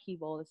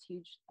upheaval, this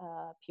huge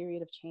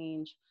period of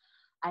change,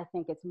 I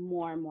think it's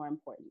more and more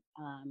important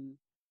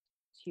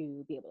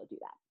to be able to do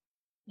that.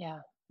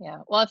 Yeah.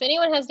 Yeah. Well, if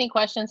anyone has any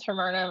questions for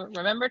Mirna,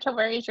 remember to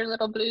raise your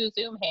little blue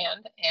Zoom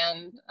hand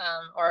and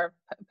or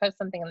post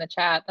something in the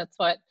chat. That's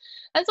what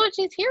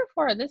she's here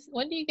for.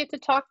 When do you get to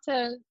talk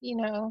to,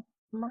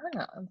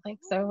 Mirna? Like,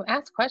 so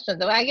ask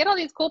questions. I get all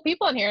these cool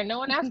people in here and no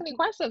one asks any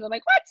questions. I'm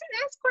like, what?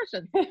 Ask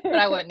questions. But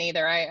I wouldn't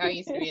either. I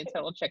used to be a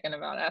total chicken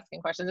about asking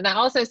questions. And I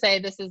also say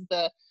this is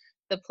the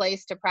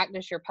place to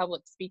practice your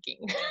public speaking.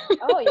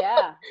 Oh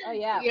yeah.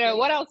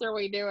 What else are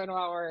we doing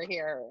while we're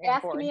here?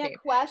 Ask me a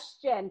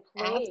question,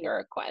 please. Ask her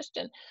a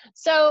question.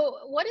 So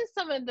what is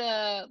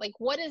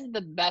what is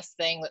the best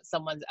thing that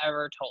someone's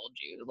ever told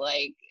you,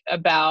 like,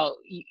 about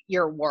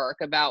your work,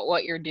 about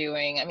what you're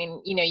doing? I mean,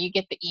 you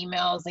get the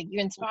emails, like, you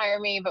inspire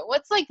me, but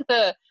what's like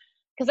because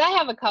I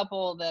have a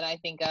couple that I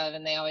think of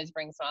and they always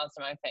bring smiles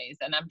to my face,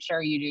 and I'm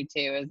sure you do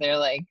too, is they're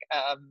like,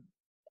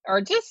 or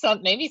just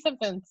maybe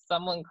something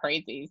someone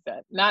crazy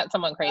said, not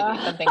someone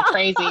crazy, something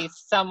crazy,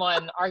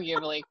 someone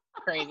arguably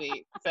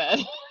crazy said.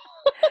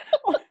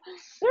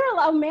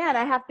 Oh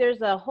man,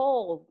 there's a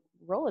whole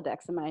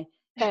Rolodex in my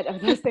head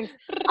of those things.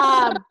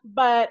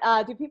 But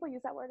do people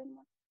use that word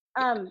anymore?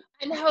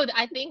 I know,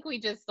 I think we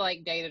just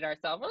like dated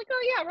ourselves. We're like,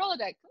 oh yeah,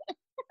 Rolodex.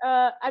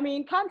 I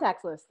mean,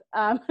 contacts list.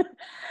 You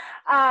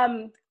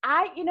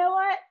know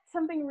what?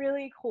 Something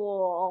really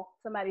cool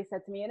somebody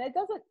said to me, and it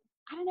doesn't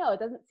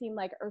seem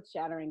like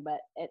earth-shattering, but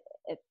it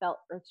felt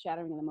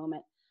earth-shattering in the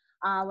moment.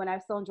 When I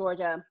was still in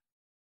Georgia,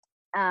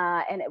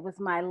 and it was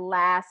my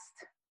last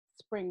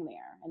spring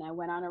there, and I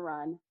went on a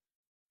run,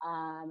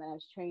 and I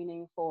was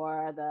training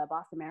for the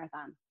Boston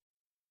Marathon.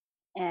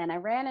 And I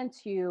ran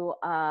into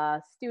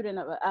a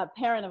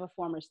parent of a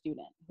former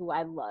student who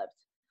I loved.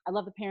 I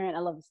love the parent, I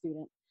love the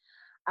student.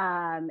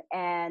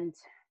 And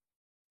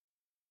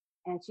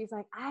she's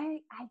like,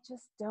 I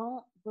just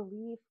don't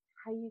believe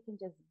how you can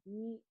just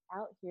be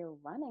out here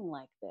running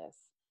like this.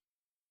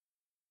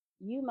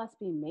 You must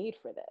be made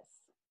for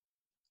this.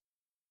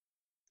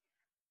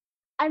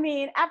 I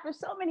mean, after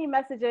so many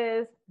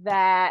messages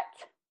that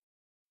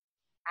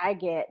I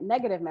get,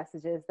 negative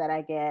messages that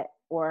I get,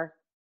 or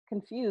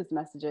confused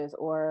messages,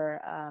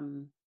 or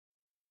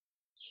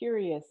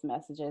curious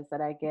messages that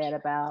I get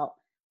about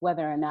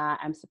whether or not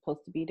I'm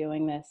supposed to be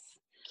doing this.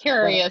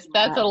 Curious,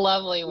 that's a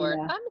lovely word.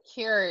 I'm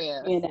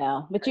curious.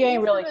 But you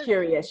ain't really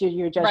curious.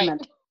 You're judgmental.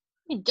 Right.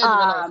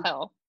 Judgmental as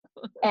hell.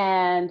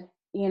 And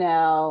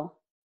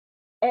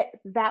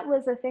that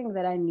was a thing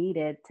that I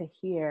needed to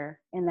hear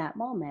in that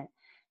moment.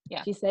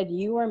 Yeah. She said,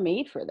 you were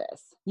made for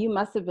this. You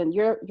must have been,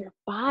 your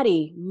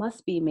body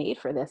must be made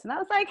for this. And I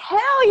was like,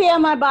 hell yeah,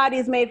 my body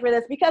is made for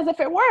this, because if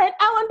it weren't,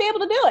 I wouldn't be able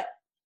to do it.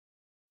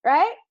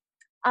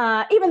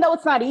 Right? Even though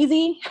it's not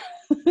easy,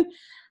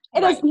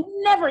 it is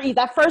never easy.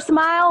 That first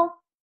mile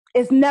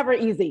is never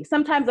easy.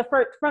 Sometimes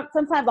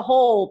sometimes the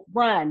whole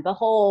run, the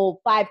whole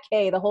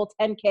 5K, the whole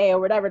 10K, or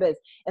whatever it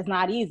is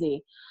not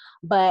easy.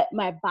 But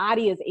my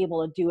body is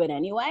able to do it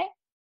anyway.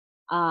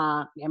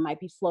 It might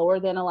be slower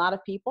than a lot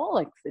of people.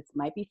 Like, it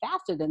might be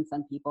faster than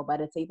some people,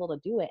 but it's able to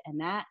do it. And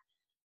that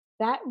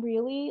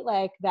really,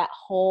 like, the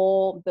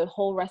whole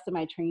rest of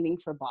my training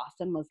for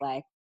Boston was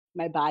like,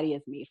 my body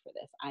is made for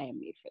this. I am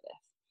made for this.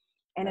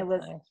 And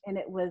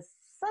it was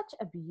such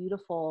a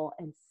beautiful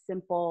and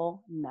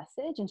simple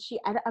message. And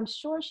I'm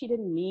sure she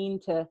didn't mean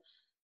to,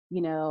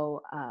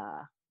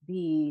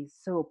 be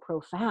so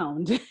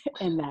profound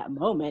in that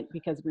moment,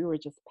 because we were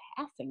just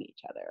passing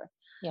each other.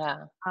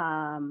 Yeah.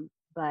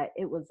 But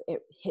it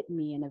hit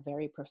me in a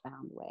very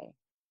profound way.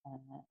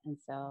 And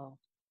so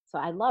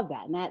I love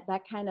that. And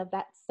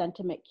that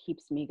sentiment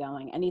keeps me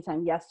going.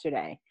 Anytime.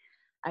 Yesterday,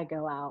 I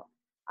go out,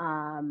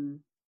 and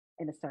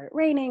it started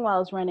raining while I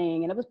was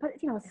running, and it was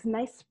this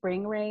nice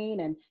spring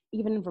rain, and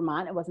even in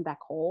Vermont, it wasn't that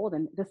cold.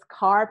 And this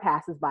car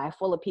passes by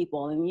full of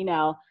people. And,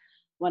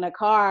 when a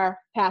car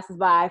passes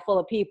by full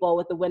of people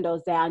with the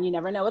windows down, you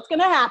never know what's going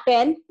to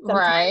happen. Sometimes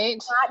right.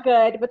 It's not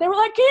good. But they were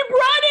like, keep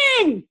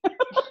running.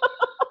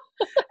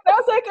 I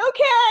was like,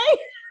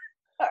 okay,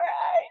 all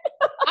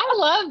right. I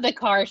love the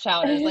car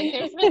shouters. Like,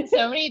 there's been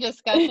so many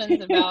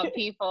discussions about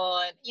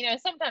people,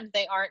 and sometimes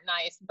they aren't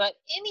nice, but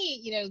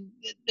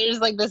there's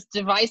like this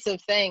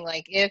divisive thing.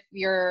 Like, if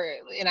you're,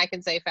 and I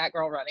can say fat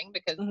girl running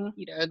because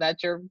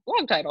that's your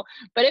blog title,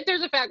 but if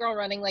there's a fat girl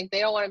running, like, they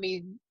don't want to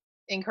be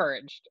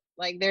encouraged.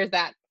 Like, there's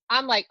that.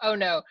 I'm like, oh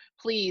no,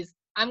 please.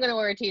 I'm going to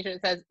wear a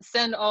t-shirt that says,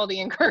 send all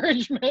the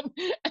encouragement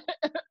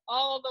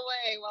all the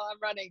way while I'm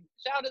running.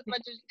 Shout as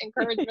much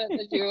encouragement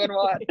as you would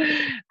want.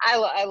 I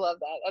love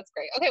that. That's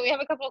great. Okay, we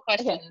have a couple of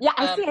questions. Okay. Yeah,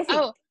 I see.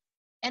 Oh,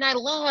 and I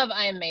love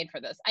I am made for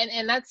this.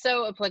 And that's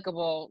so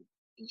applicable,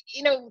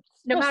 no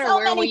matter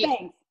where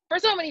we, for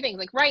so many things.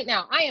 Like, right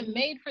now, I am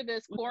made for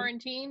this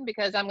quarantine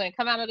because I'm going to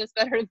come out of this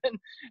better than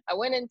I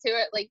went into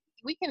it. Like,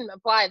 we can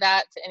apply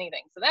that to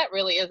anything. So that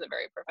really is a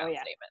very profound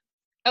statement.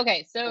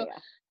 Okay, so Yeah.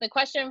 the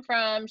question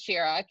from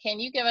Shira, can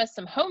you give us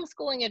some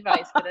homeschooling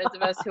advice for those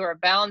of us who are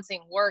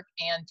balancing work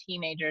and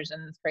teenagers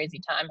in this crazy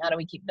time? How do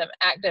we keep them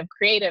active,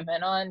 creative,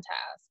 and on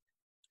task?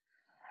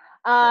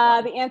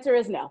 The answer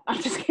is no.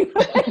 I'm just kidding.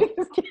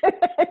 Just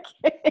kidding.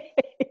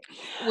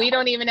 We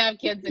don't even have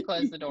kids to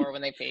close the door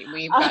when they pee.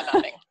 We've got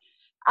nothing.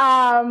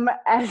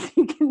 As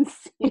you can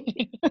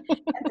see,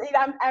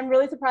 I'm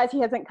really surprised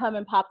he hasn't come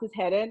and popped his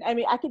head in. I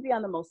mean, I could be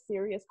on the most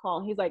serious call,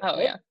 and he's like, Oh,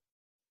 hey. yeah.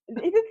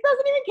 He just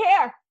doesn't even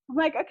care. I'm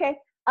like, okay,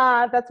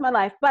 that's my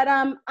life. But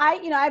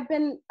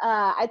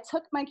I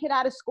took my kid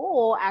out of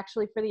school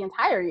actually for the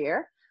entire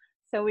year,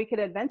 so we could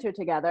adventure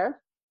together.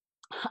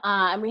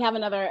 And we have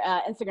another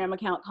Instagram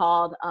account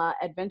called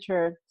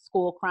Adventure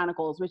School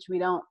Chronicles, which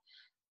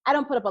I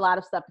don't put up a lot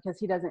of stuff because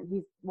he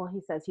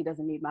says he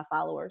doesn't need my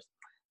followers.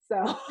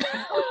 So,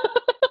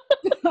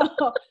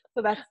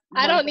 so that's.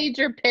 I don't need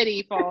your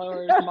pity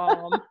followers,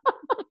 Mom.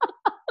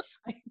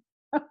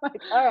 I'm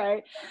like, all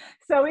right.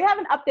 So we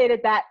haven't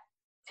updated that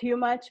too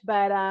much,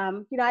 but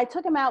I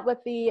took him out with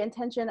the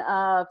intention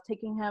of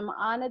taking him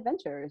on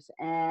adventures,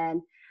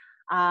 and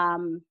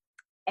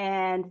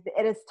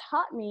it has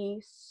taught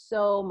me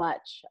so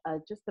much,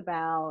 just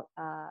about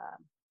not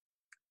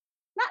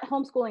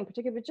homeschooling in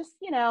particular, but just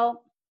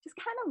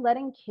kind of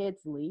letting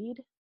kids lead,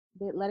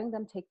 letting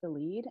them take the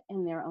lead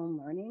in their own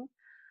learning.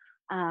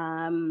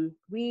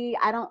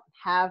 I don't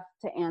have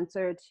to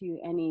answer to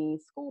any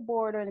school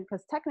board or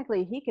because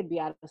technically he could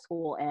be out of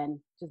school and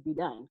just be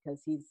done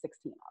because he's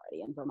 16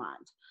 already in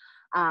Vermont.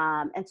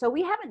 And so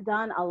we haven't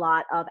done a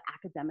lot of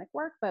academic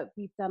work, but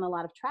we've done a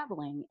lot of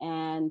traveling,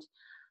 and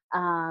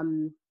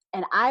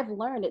I've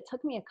learned, it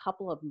took me a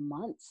couple of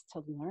months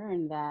to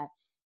learn that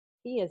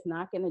he is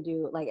not going to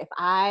do, like, if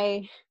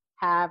I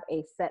have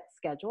a set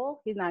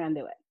schedule, he's not going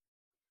to do it.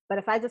 But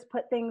if I just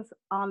put things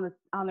on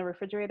the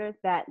refrigerator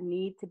that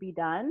need to be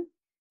done,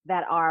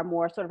 that are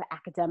more sort of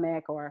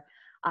academic or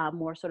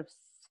more sort of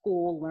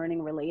school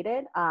learning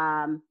related,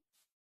 and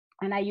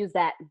I use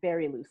that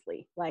very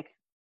loosely, like,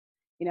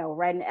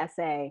 write an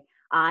essay,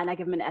 and I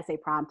give him an essay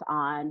prompt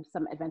on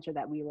some adventure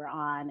that we were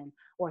on,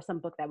 or some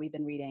book that we've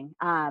been reading,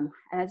 and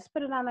I just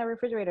put it on the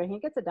refrigerator, and he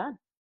gets it done,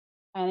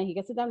 and he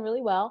gets it done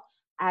really well.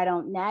 I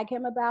don't nag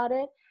him about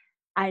it.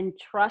 I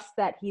trust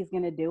that he's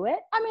going to do it.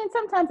 I mean,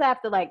 sometimes I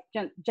have to like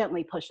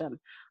gently push him,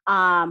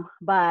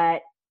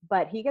 but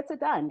he gets it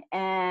done.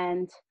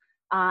 And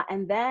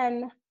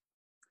then,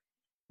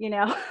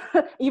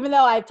 even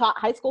though I've taught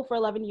high school for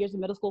 11 years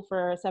and middle school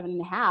for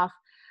 7.5,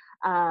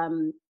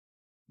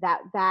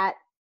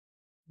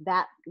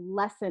 that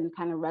lesson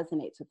kind of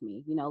resonates with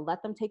me.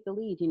 Let them take the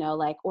lead,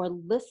 or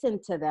listen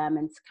to them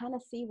and kind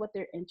of see what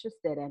they're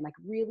interested in, like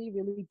really,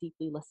 really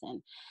deeply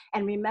listen.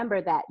 And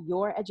remember that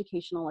your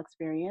educational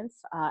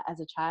experience as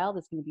a child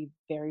is going to be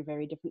very,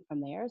 very different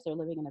from theirs. They're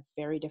living in a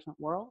very different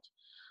world.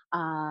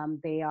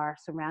 They are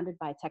surrounded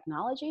by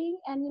technology,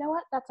 and you know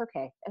what? That's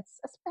okay.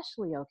 It's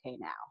especially okay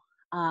now.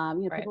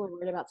 Right. People are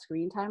worried about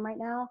screen time right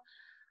now.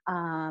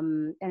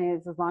 And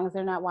it's, as long as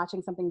they're not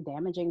watching something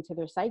damaging to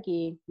their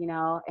psyche,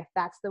 if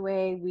that's the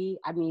way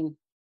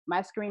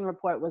my screen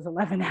report was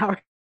 11 hours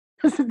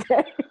a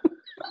day.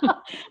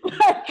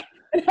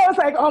 And I was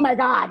like, oh my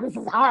God, this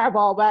is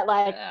horrible. But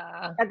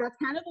that's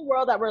kind of the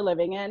world that we're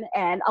living in.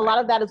 And a lot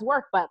of that is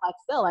work, but like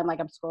still, I'm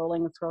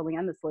scrolling and scrolling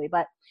endlessly.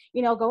 But,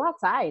 go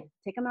outside,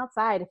 take them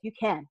outside if you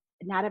can.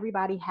 Not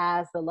everybody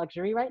has the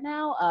luxury right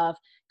now of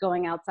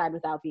going outside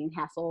without being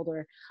hassled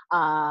or,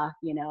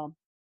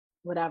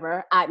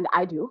 whatever.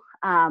 I do,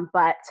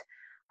 but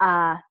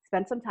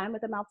spend some time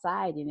with them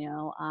outside,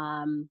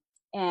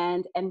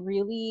 and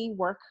really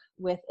work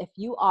with, if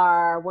you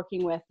are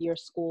working with your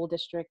school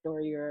district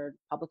or your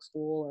public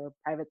school or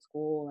private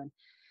school, and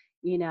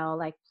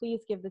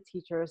please give the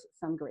teachers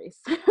some grace.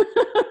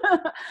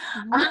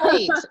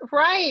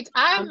 Right.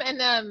 I'm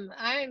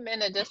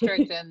in a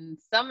district, and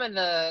some of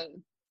the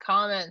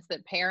comments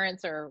that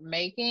parents are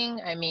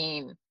making, I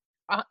mean,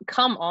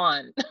 come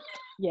on.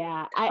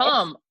 Yeah.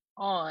 Come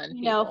on,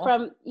 people.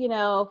 From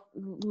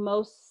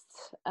most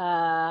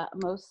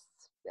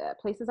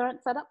places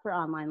aren't set up for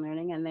online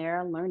learning, and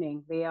they're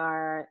learning. They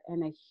are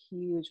in a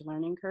huge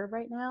learning curve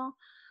right now.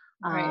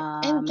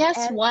 Right. And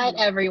guess what,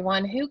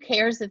 everyone? Who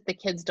cares if the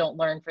kids don't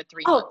learn for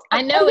 3 months?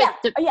 I know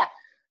yeah.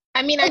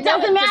 I mean, it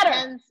doesn't matter.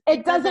 Depends.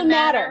 It doesn't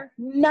matter.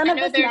 None of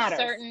this matters.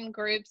 There's certain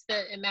groups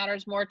that it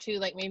matters more to,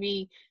 like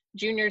maybe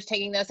juniors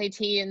taking the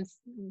SAT, and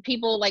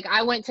people, like,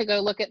 I went to go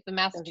look at the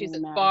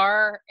Massachusetts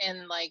bar,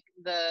 and like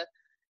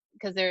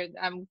because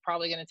I'm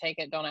probably going to take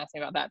it. Don't ask me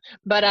about that.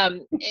 But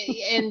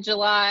in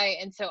July,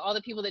 and so all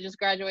the people that just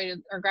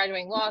graduated or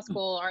graduating law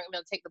school aren't going to be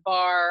able to take the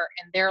bar,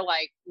 and they're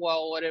like,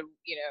 well, what if,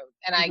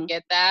 and I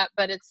get that,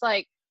 but it's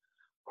like,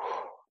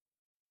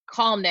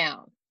 calm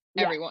down,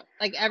 everyone.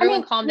 Like,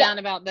 everyone calm down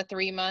about the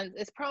 3 months.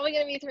 It's probably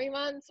going to be 3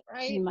 months,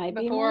 right? It might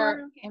be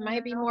more. It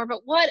might be more,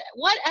 but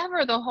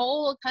whatever. The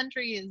whole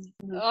country is,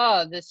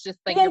 this just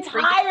like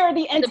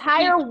the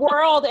entire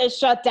world is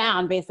shut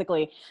down,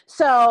 basically.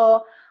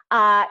 So,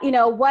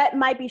 what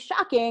might be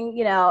shocking,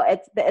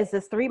 it's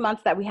this 3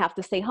 months that we have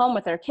to stay home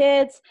with our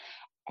kids.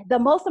 the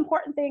most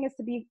important thing is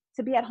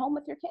to be at home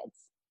with your kids,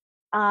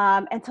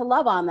 and to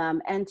love on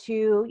them, and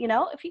to,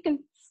 if you can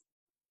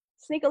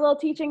sneak a little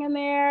teaching in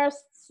there,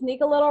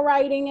 sneak a little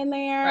writing in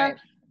there, Right.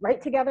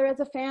 write together as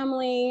a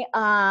family,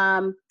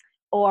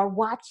 or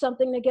watch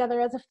something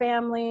together as a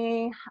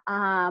family,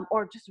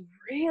 or just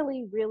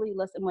really, really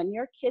listen. When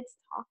your kids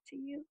talk to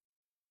you,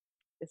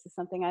 this is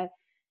something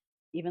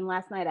even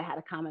last night I had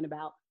a comment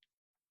about.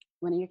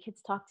 When your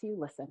kids talk to you,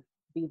 listen,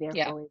 be there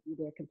Yeah. fully, be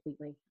there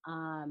completely.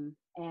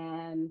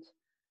 And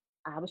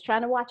I was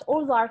trying to watch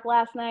Ozark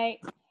last night,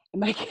 and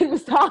my kid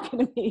was talking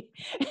to me,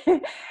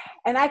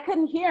 and I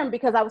couldn't hear him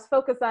because I was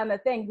focused on the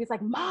thing. He's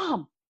like,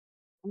 "Mom,"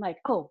 I'm like,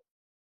 "Oh,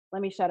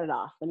 let me shut it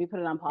off. Let me put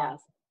it on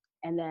pause."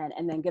 Yeah.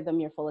 And then give them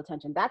your full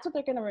attention. That's what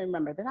they're going to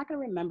remember. They're not going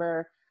to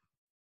remember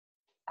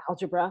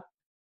algebra.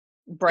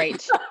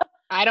 Right.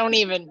 I don't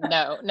even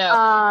know. No.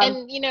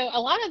 And,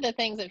 a lot of the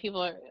things that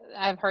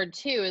I've heard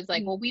too is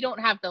like, well, we don't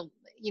have the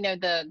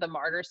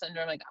martyr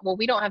syndrome. Like, well,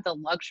 we don't have the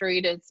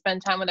luxury to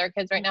spend time with our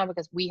kids right now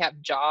because we have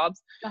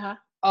jobs. Uh-huh.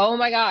 Oh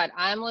my God.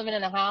 I'm living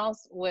in a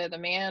house with a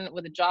man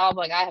with a job.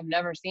 Like, I have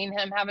never seen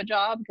him have a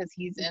job because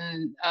he's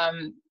in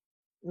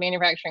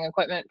manufacturing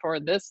equipment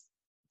for this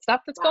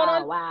stuff that's going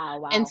on.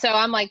 Wow. And so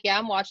I'm like, yeah,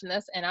 I'm watching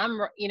this and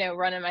I'm,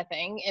 running my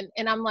thing.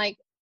 And I'm like,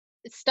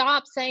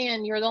 stop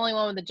saying you're the only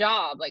one with a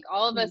job. Like,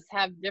 all of us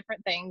have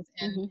different things,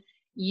 and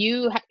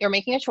you're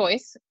making a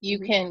choice. You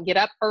can get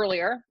up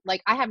earlier.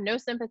 Like, I have no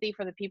sympathy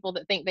for the people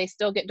that think they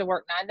still get to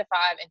work 9 to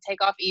 5 and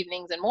take off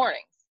evenings and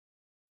mornings.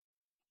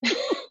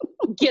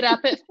 Get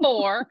up at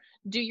 4,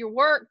 do your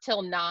work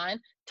till 9,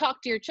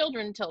 talk to your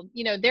children till,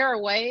 there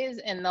are ways,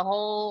 and the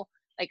whole,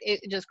 like,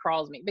 it just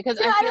crawls me because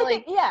I feel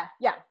like,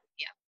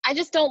 I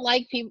just don't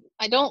like people.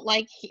 I don't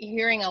like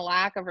hearing a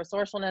lack of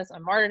resourcefulness, a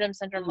martyrdom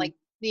syndrome. Like,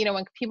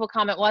 when people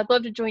comment, well, I'd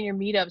love to join your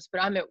meetups,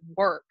 but I'm at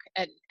work.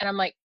 And I'm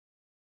like,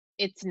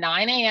 it's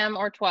 9 a.m.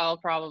 or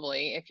 12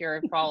 probably if you're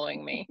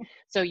following me.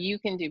 So you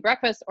can do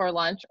breakfast or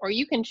lunch, or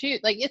you can choose.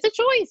 Like, it's a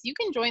choice. You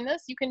can join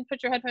this. You can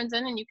put your headphones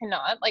in and you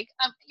cannot. Like,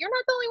 you're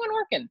not the only one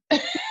working.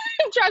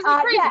 It drives me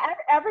crazy. Yeah,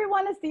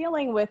 everyone is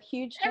dealing with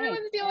huge change.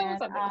 Everyone's dealing with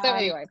something. So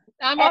anyway,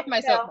 I'm off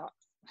my soapbox.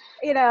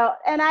 And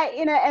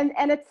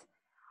it's,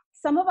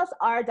 some of us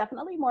are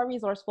definitely more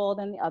resourceful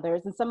than the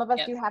others, and some of us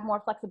do have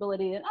more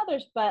flexibility than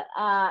others. But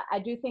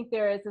I do think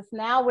there is this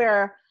now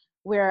where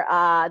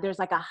there's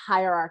like a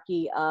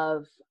hierarchy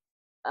of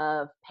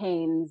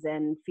pains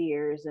and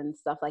fears and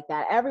stuff like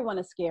that. Everyone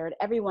is scared.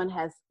 Everyone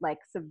has like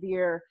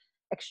severe,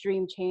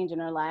 extreme change in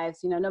their lives.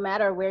 No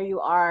matter where you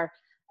are,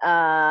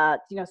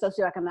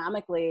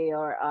 socioeconomically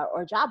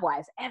or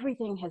job-wise,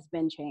 everything has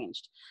been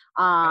changed.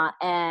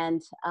 And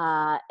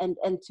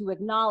to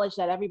acknowledge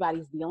that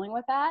everybody's dealing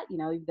with that,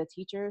 the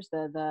teachers,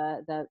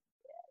 the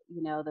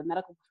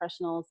medical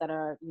professionals that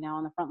are,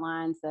 on the front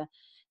lines, the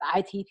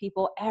IT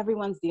people,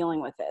 everyone's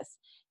dealing with this.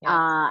 Yes.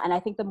 And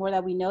I think the more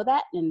that we know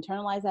that and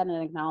internalize that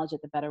and acknowledge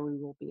it, the better we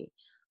will be.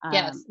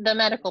 Yes, the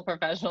medical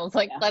professionals,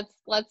 like,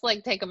 let's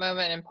like take a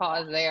moment and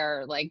pause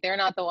there. Like, they're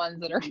not the ones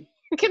that are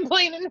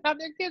complaining about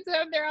their kids.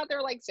 They're out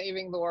there like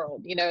saving the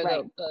world,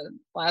 right. the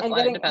last and line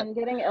getting, of defense. and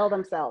getting ill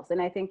themselves.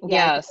 And I think,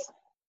 yes,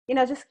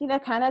 just,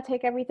 kind of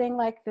take everything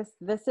like this.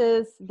 This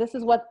is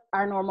what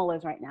our normal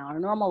is right now. Our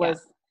normal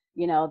is,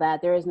 that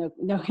there is no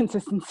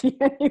consistency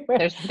anywhere.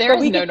 There's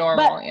no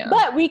normal.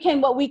 But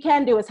what we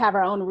can do is have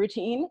our own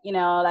routine,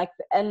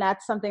 and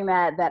that's something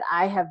that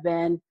I have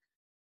been,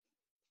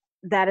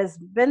 that has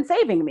been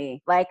saving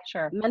me, like,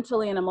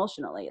 mentally and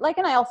emotionally. Like,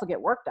 and I also get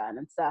work done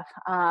and stuff.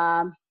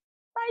 Bye,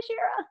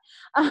 Shira.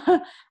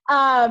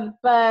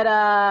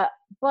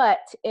 But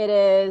it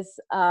is,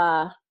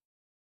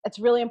 it's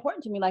really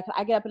important to me. Like,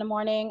 I get up in the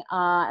morning,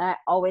 and I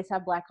always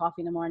have black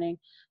coffee in the morning,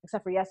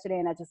 except for yesterday,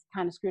 and I just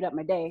kind of screwed up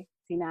my day.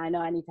 See, now I know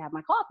I need to have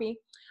my coffee.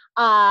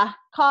 I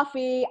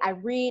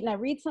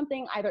read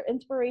something either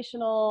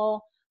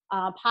inspirational,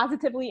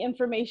 positively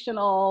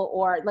informational,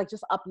 or like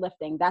just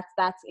uplifting. That's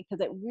because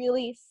it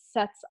really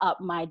sets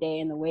up my day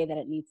in the way that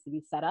it needs to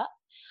be set up.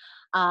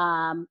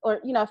 Or,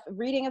 if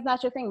reading is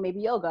not your thing, maybe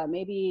yoga,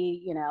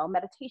 maybe,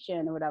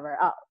 meditation or whatever.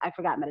 Oh, I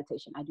forgot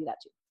meditation. I do that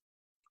too.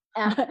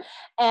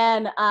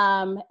 And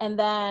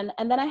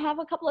then I have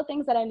a couple of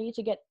things that I need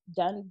to get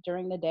done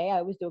during the day. I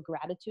always do a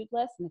gratitude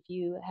list. And if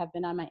you have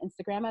been on my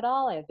Instagram at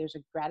all, there's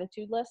a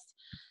gratitude list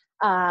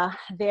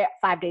there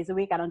 5 days a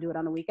week. I don't do it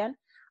on the weekend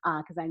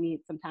because I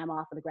need some time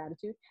off for the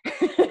gratitude.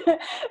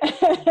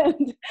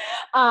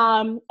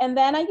 And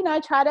then I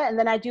try to, and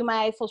then I do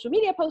my social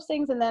media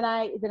postings, and then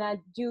I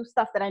do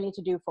stuff that I need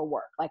to do for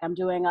work. Like, I'm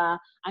doing a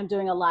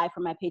live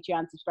for my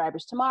Patreon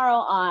subscribers tomorrow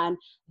on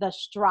the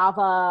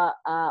Strava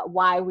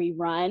Why We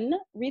Run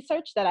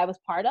research that I was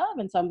part of,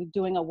 and so I'm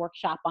doing a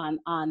workshop on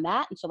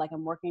that. And so, like,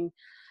 I'm working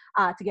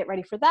to get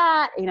ready for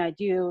that. I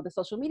do the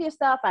social media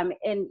stuff. I'm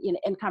in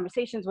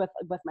conversations with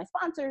my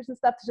sponsors and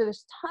stuff. So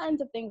there's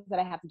tons of things that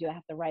I have to do. I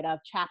have to write a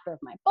chapter of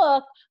my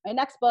book, my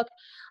next book.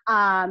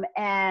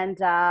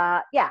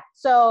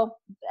 So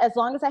as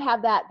long as I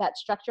have that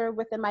structure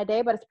within my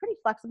day, but it's pretty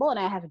flexible, and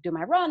I have to do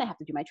my run, I have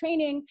to do my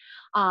training,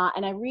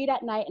 and I read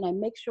at night, and I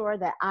make sure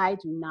that I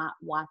do not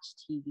watch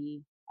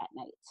TV at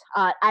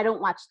night. I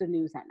don't watch the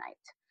news at night.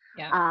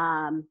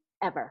 Yeah.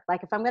 Ever.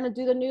 Like if I'm going to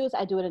do the news,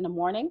 I do it in the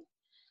morning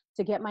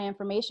to get my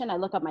information. I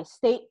look up my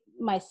state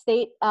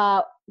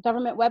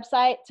government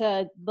website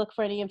to look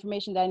for any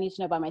information that I need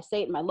to know about my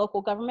state and my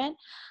local government,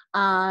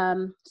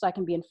 so I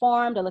can be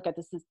informed. I look at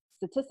the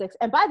statistics.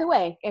 And by the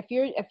way, if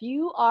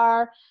you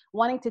are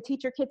wanting to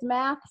teach your kids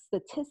math,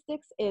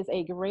 statistics is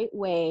a great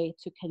way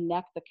to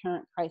connect the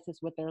current crisis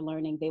with their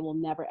learning. They will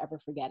never ever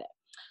forget it.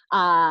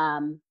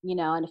 And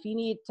if you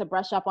need to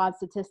brush up on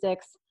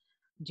statistics,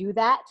 do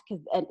that,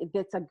 because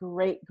it's a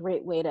great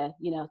way to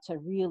to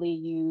really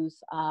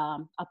use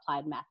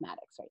applied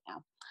mathematics right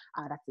now.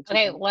 That's the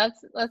okay.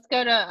 Let's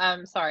go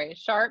to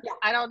Sharps. Yeah.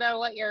 I don't know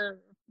what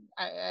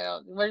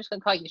we're just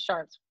gonna call you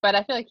Sharps, but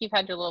I feel like you've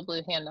had your little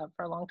blue hand up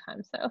for a long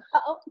time. So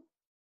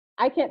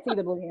I can't see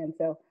the blue hand.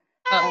 So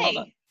hold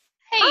on.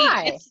 Hey,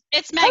 hi.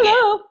 it's Megan.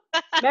 Hello,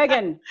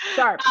 Megan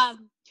Sharps.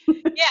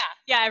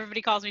 Yeah,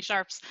 everybody calls me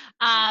Sharps.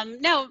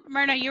 No,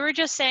 Mirna, you were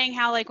just saying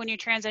how like when you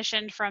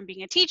transitioned from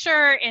being a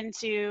teacher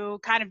into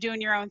kind of doing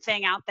your own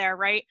thing out there,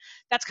 right?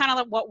 That's kind of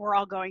like what we're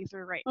all going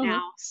through right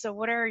now. So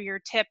what are your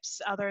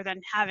tips other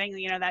than having,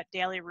 that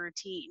daily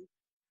routine?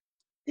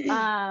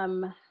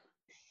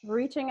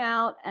 Reaching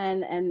out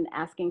and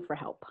asking for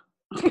help.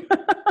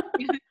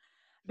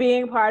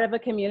 Being part of a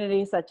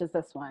community such as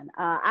this one.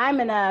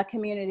 I'm in a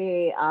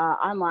community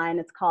online.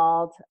 It's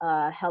called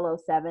Hello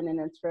 7, and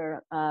it's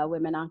for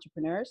women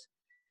entrepreneurs.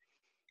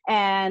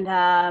 And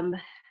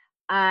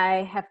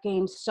I have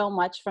gained so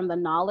much from the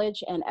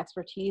knowledge and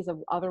expertise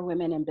of other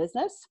women in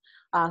business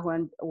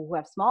who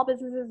have small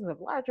businesses, who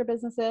have larger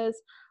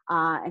businesses,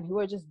 and who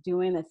are just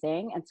doing the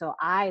thing. And so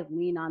I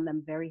lean on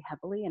them very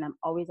heavily, and I'm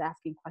always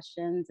asking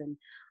questions. And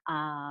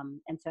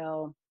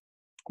so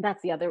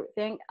that's the other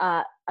thing.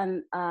 But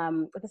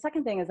the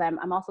second thing is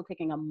I'm also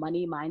taking a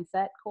money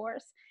mindset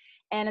course.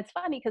 And it's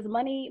funny because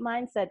money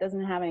mindset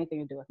doesn't have anything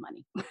to do with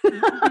money.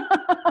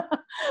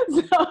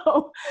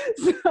 So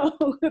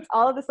it's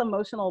all of this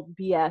emotional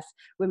BS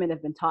women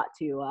have been taught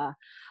to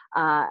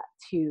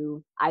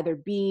either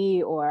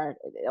be or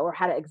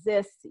how to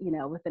exist,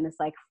 within this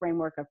like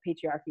framework of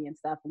patriarchy and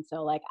stuff. And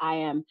so like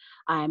I'm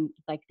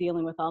like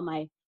dealing with all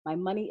my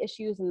money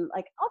issues and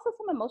like also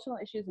some emotional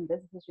issues and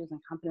business issues and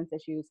confidence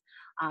issues.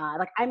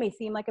 Like I may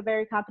seem like a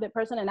very confident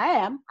person, and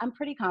I'm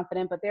pretty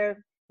confident, but the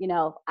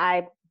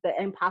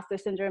imposter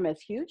syndrome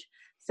is huge.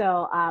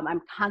 So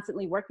I'm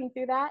constantly working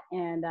through that,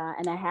 and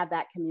I have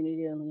that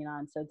community to lean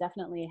on. So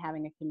definitely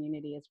having a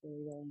community is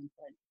really, really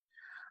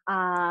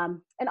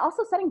important. And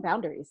also setting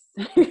boundaries.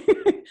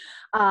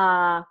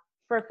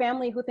 For a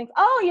family who thinks,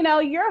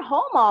 you're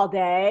home all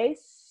day,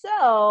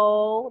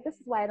 so this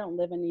is why I don't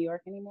live in New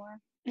York anymore.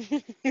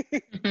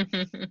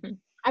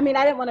 I mean,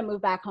 I didn't want to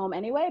move back home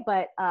anyway,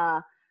 but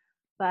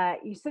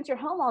since you're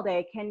home all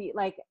day, can you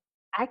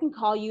I can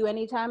call you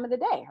any time of the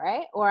day,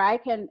 right? Or I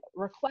can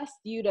request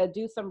you to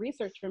do some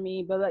research for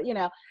me, but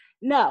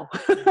no,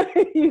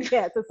 you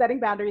can't. So setting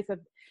boundaries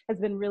has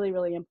been really,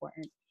 really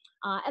important.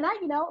 And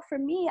for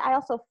me, I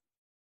also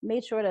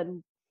made sure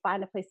to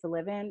find a place to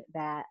live in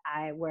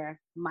where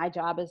my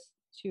job is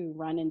to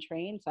run and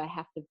train. So I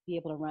have to be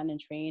able to run and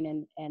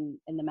train in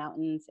the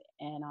mountains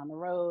and on the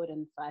road.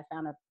 And so I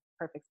found a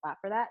perfect spot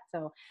for that.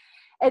 So,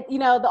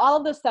 all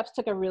of those steps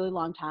took a really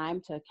long time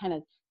to kind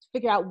of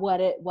figure out what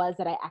it was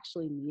that I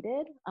actually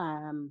needed.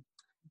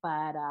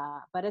 But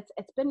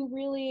it's been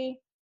really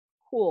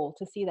cool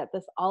to see that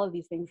all of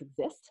these things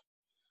exist,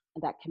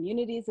 and that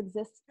communities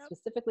exist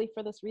specifically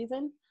for this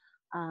reason.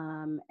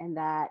 And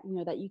that,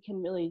 that you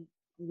can really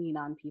lean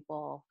on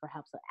people for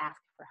help, so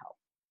ask for help.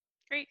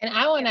 Great. And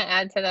I want to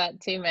add to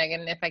that too,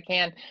 Megan, if I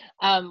can.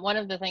 One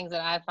of the things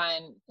that I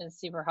find is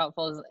super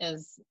helpful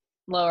is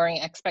lowering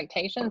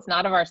expectations,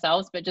 not of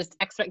ourselves, but just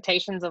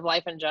expectations of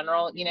life in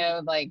general.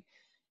 Like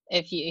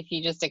if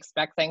you just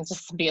expect things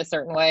just to be a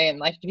certain way and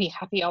life to be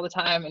happy all the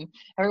time and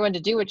everyone to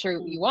do what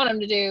you want them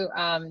to do,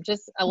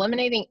 just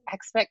eliminating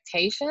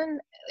expectation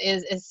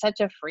is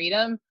such a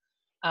freedom.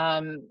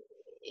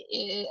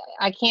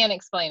 I can't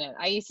explain it.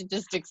 I used to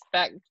just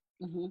expect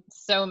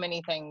so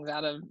many things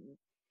out of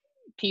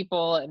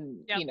people and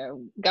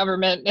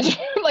government.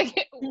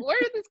 Like, where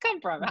did this come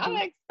from? How did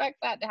I expect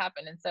that to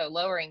happen? And so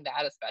lowering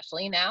that,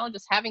 especially now,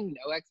 just having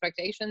no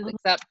expectations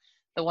except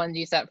the ones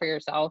you set for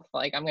yourself,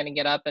 like I'm going to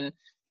get up and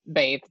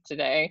bathe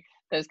today,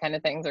 those kind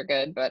of things are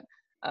good. But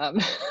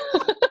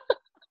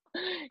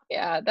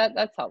Yeah,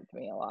 that's helped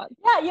me a lot.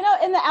 Yeah,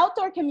 in the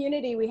outdoor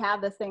community, we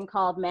have this thing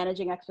called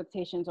managing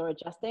expectations or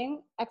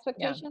adjusting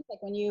expectations.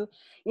 Like when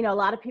a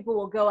lot of people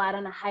will go out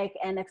on a hike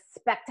and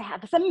expect to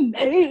have this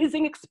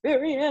amazing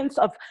experience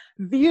of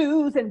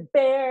views and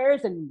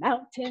bears and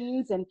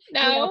mountains and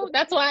no,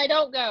 that's why I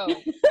don't go.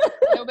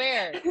 No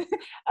bears.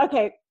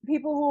 Okay,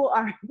 people who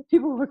are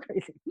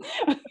crazy.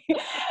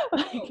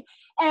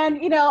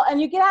 And you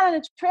get out on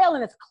a trail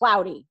and it's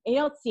cloudy and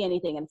you don't see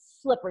anything and it's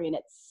slippery and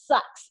it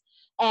sucks.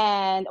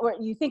 Or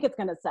you think it's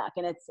going to suck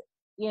and it's,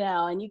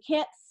 and you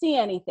can't see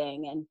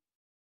anything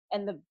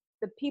and the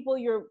people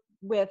you're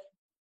with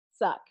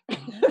suck.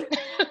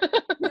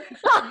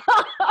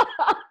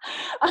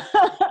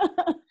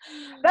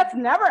 That's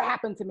never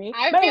happened to me.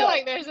 I feel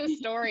like there's a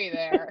story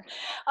there.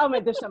 Oh my,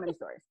 there's so many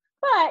stories.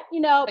 But,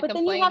 but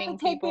then you have to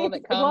take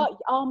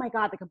oh my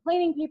God, the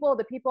complaining people,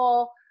 the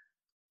people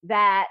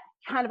that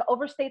kind of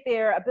overstate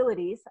their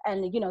abilities.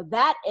 And,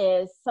 that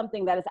is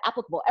something that is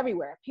applicable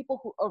everywhere. People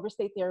who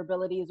overstate their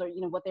abilities or,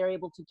 what they're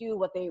able to do,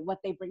 what they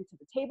bring to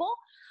the table.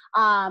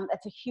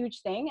 That's a huge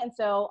thing. And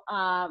so,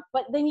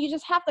 but then you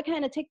just have to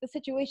kind of take the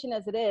situation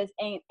as it is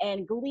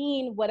and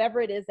glean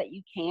whatever it is that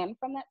you can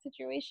from that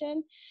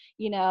situation.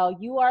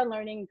 You are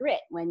learning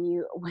grit when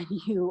you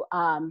go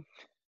on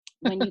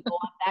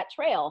that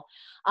trail.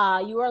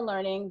 You are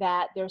learning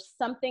that there's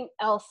something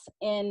else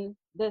in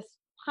this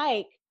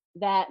hike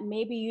that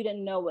maybe you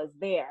didn't know was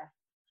there,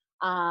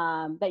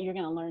 that you're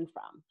going to learn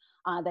from,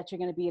 that you're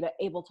going to be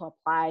able to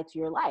apply to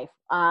your life,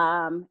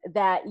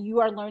 that you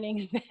are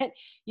learning that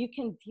you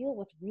can deal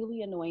with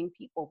really annoying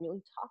people,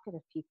 really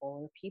talkative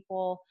people, or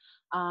people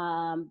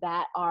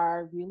that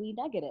are really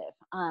negative.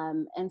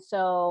 And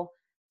so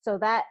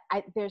that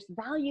there's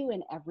value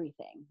in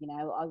everything,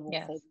 I will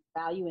say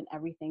value in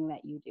everything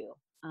that you do.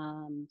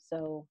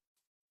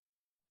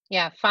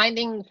 Yeah,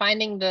 finding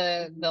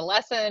the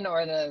lesson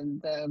or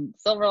the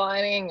silver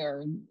lining,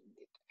 or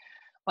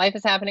life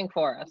is happening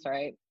for us,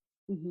 right?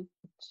 Mm-hmm.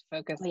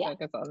 Focus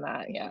on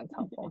that. Yeah, it's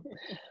helpful.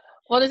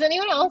 Well, does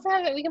anyone else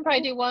have it? We can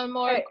probably do one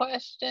more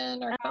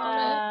question or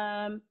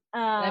comment.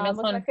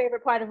 What's my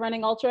favorite part of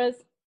running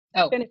ultras?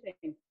 Oh,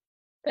 finishing.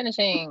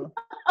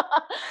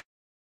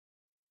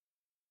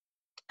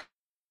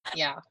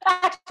 Yeah.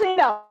 Actually,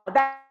 no.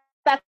 That's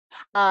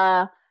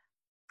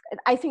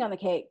icing on the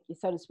cake,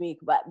 so to speak.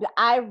 But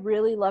I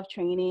really love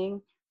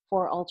training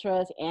for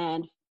ultras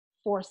and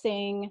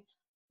forcing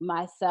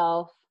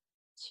myself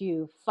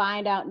to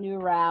find out new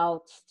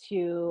routes,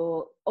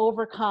 to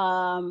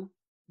overcome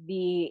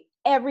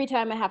every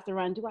time I have to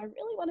run, do I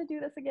really want to do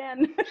this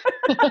again?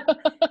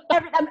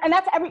 And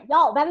that's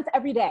that is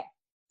every day.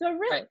 So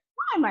really,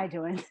 why am I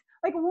doing this?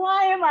 Like,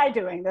 why am I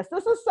doing this?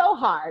 This is so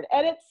hard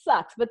and it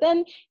sucks. But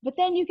then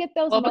you get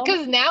those moments.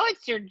 Because now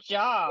it's your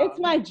job. It's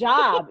my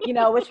job,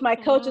 which my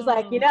coach is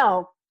like,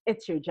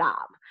 it's your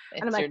job.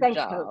 And I'm like, thanks,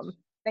 coach.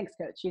 Thanks,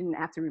 coach. You didn't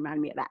have to remind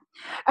me of that.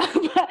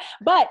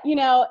 but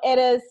it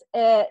is,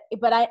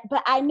 but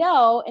I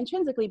know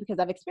intrinsically, because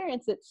I've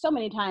experienced it so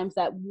many times,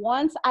 that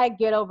once I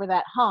get over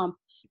that hump,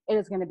 there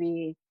are going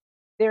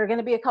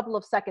to be a couple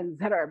of seconds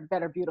that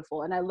are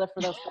beautiful. And I live for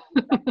those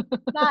seconds.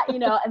 Not,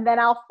 and then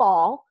I'll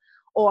fall.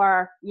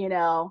 Or,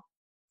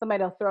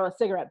 somebody will throw a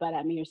cigarette butt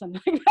at me or something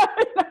like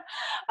that.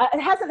 It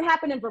hasn't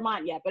happened in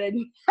Vermont yet, but it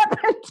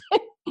happened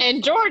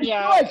in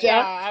Georgia.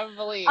 Yeah, I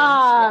believe.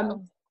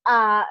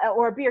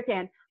 Or a beer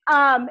can.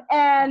 Like.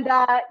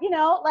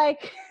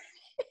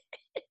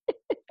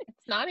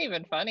 It's not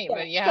even funny,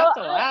 but you have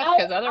to laugh,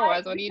 because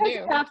otherwise, what do you do?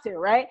 You have to,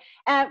 right?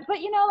 But,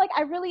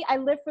 I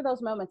live for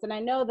those moments. And I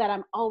know that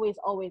I'm always,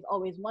 always,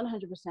 always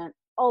 100%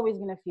 always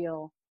going to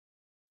feel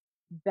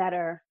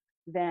better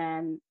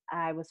than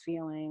I was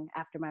feeling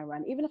after my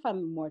run. Even if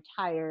I'm more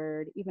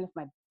tired, even if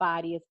my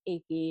body is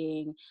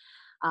aching,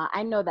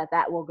 I know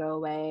that will go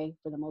away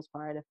for the most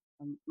part if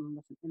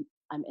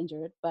I'm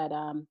injured. But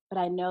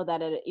I know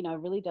that it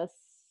really does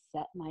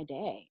set my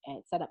day, and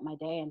it set up my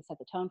day and set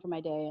the tone for my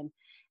day.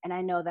 And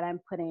I know that I'm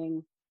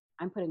putting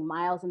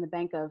miles in the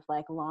bank of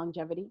like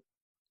longevity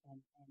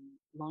and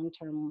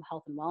long-term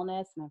health and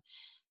wellness.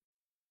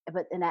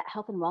 But that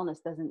health and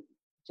wellness doesn't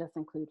just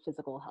include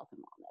physical health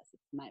and wellness.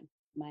 It's my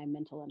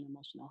mental and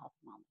emotional health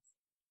and wellness.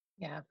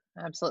 Yeah,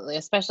 absolutely.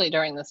 Especially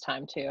during this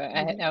time too.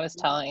 I was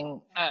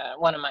telling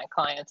one of my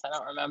clients, I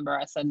don't remember,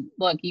 I said,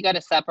 look, you got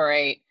to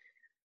separate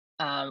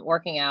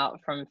working out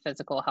from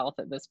physical health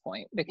at this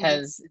point,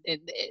 because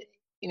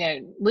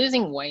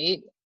losing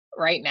weight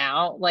right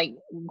now, like,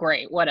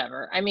 great,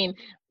 whatever. I mean,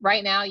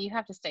 right now you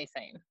have to stay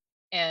sane,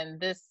 and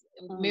this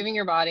moving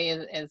your body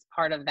is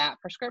part of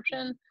that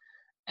prescription.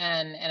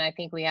 And I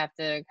think we have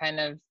to kind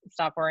of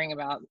stop worrying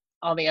about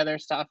all the other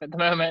stuff at the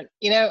moment,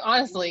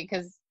 honestly,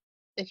 because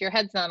if your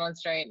head's not on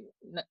straight,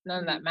 none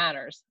of that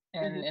matters.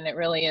 And it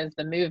really is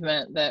the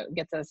movement that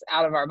gets us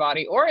out of our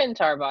body or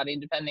into our body,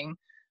 depending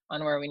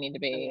on where we need to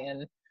be.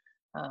 And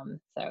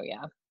so,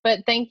 yeah.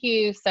 But thank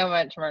you so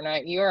much,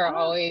 Mirna. You are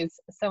always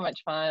so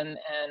much fun,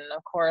 and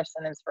of course,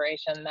 an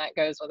inspiration. That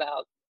goes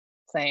without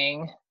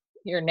saying.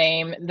 your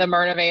name, the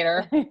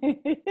Mirnavator. Thank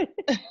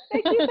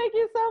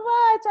you so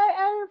much.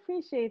 I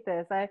appreciate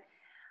this.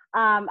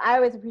 I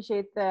always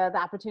appreciate the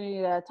opportunity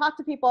to talk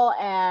to people,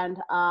 and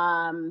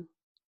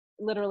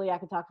literally I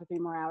could talk for 3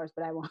 more hours,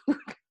 but I won't.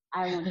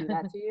 I won't do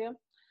that to you.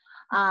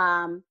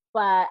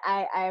 But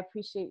I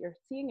appreciate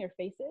seeing your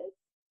faces.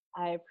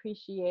 I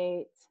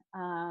appreciate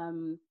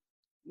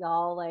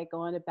y'all like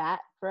going to bat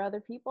for other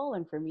people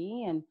and for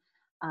me, and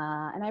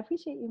I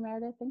appreciate you,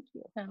 Meredith. Thank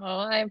you. Oh,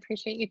 I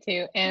appreciate you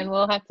too. And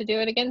we'll have to do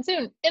it again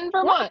soon in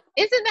Vermont.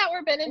 Yeah. Isn't that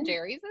where Ben and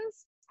Jerry's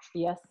is?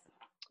 Yes.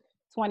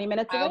 20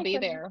 minutes away. I'll be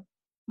there.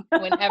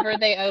 Whenever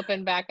they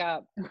open back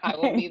up, I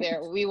will be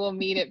there. We will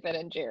meet at Ben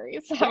and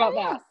Jerry's. How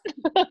about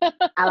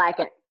that? I like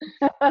it.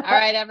 All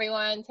right,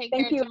 everyone. Take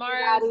care you,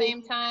 tomorrow, everybody.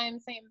 same time,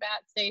 same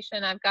bat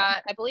station. I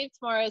believe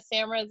tomorrow is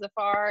Samra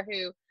Zafar,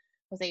 who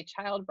was a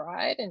child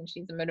bride, and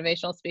she's a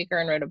motivational speaker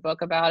and wrote a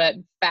book about it.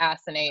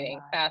 Fascinating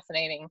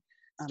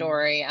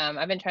story.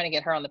 I've been trying to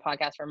get her on the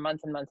podcast for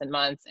months and months and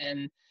months,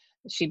 and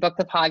she booked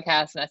the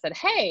podcast, and I said,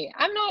 hey,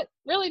 I'm not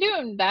really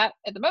doing that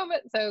at the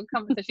moment, so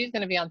come. So she's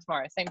going to be on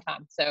tomorrow, same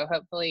time. So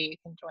hopefully you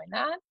can join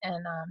that.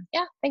 And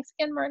yeah, thanks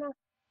again, Mirna.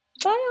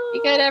 Bye.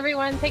 Be good,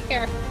 everyone. Take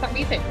care. Talk to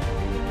you soon.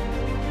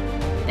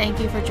 Thank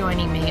you for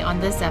joining me on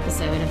this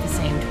episode of The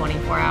Same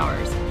 24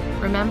 Hours.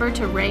 Remember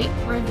to rate,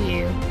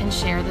 review, and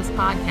share this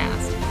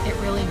podcast. It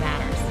really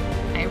matters.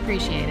 I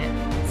appreciate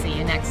it. See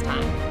you next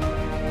time.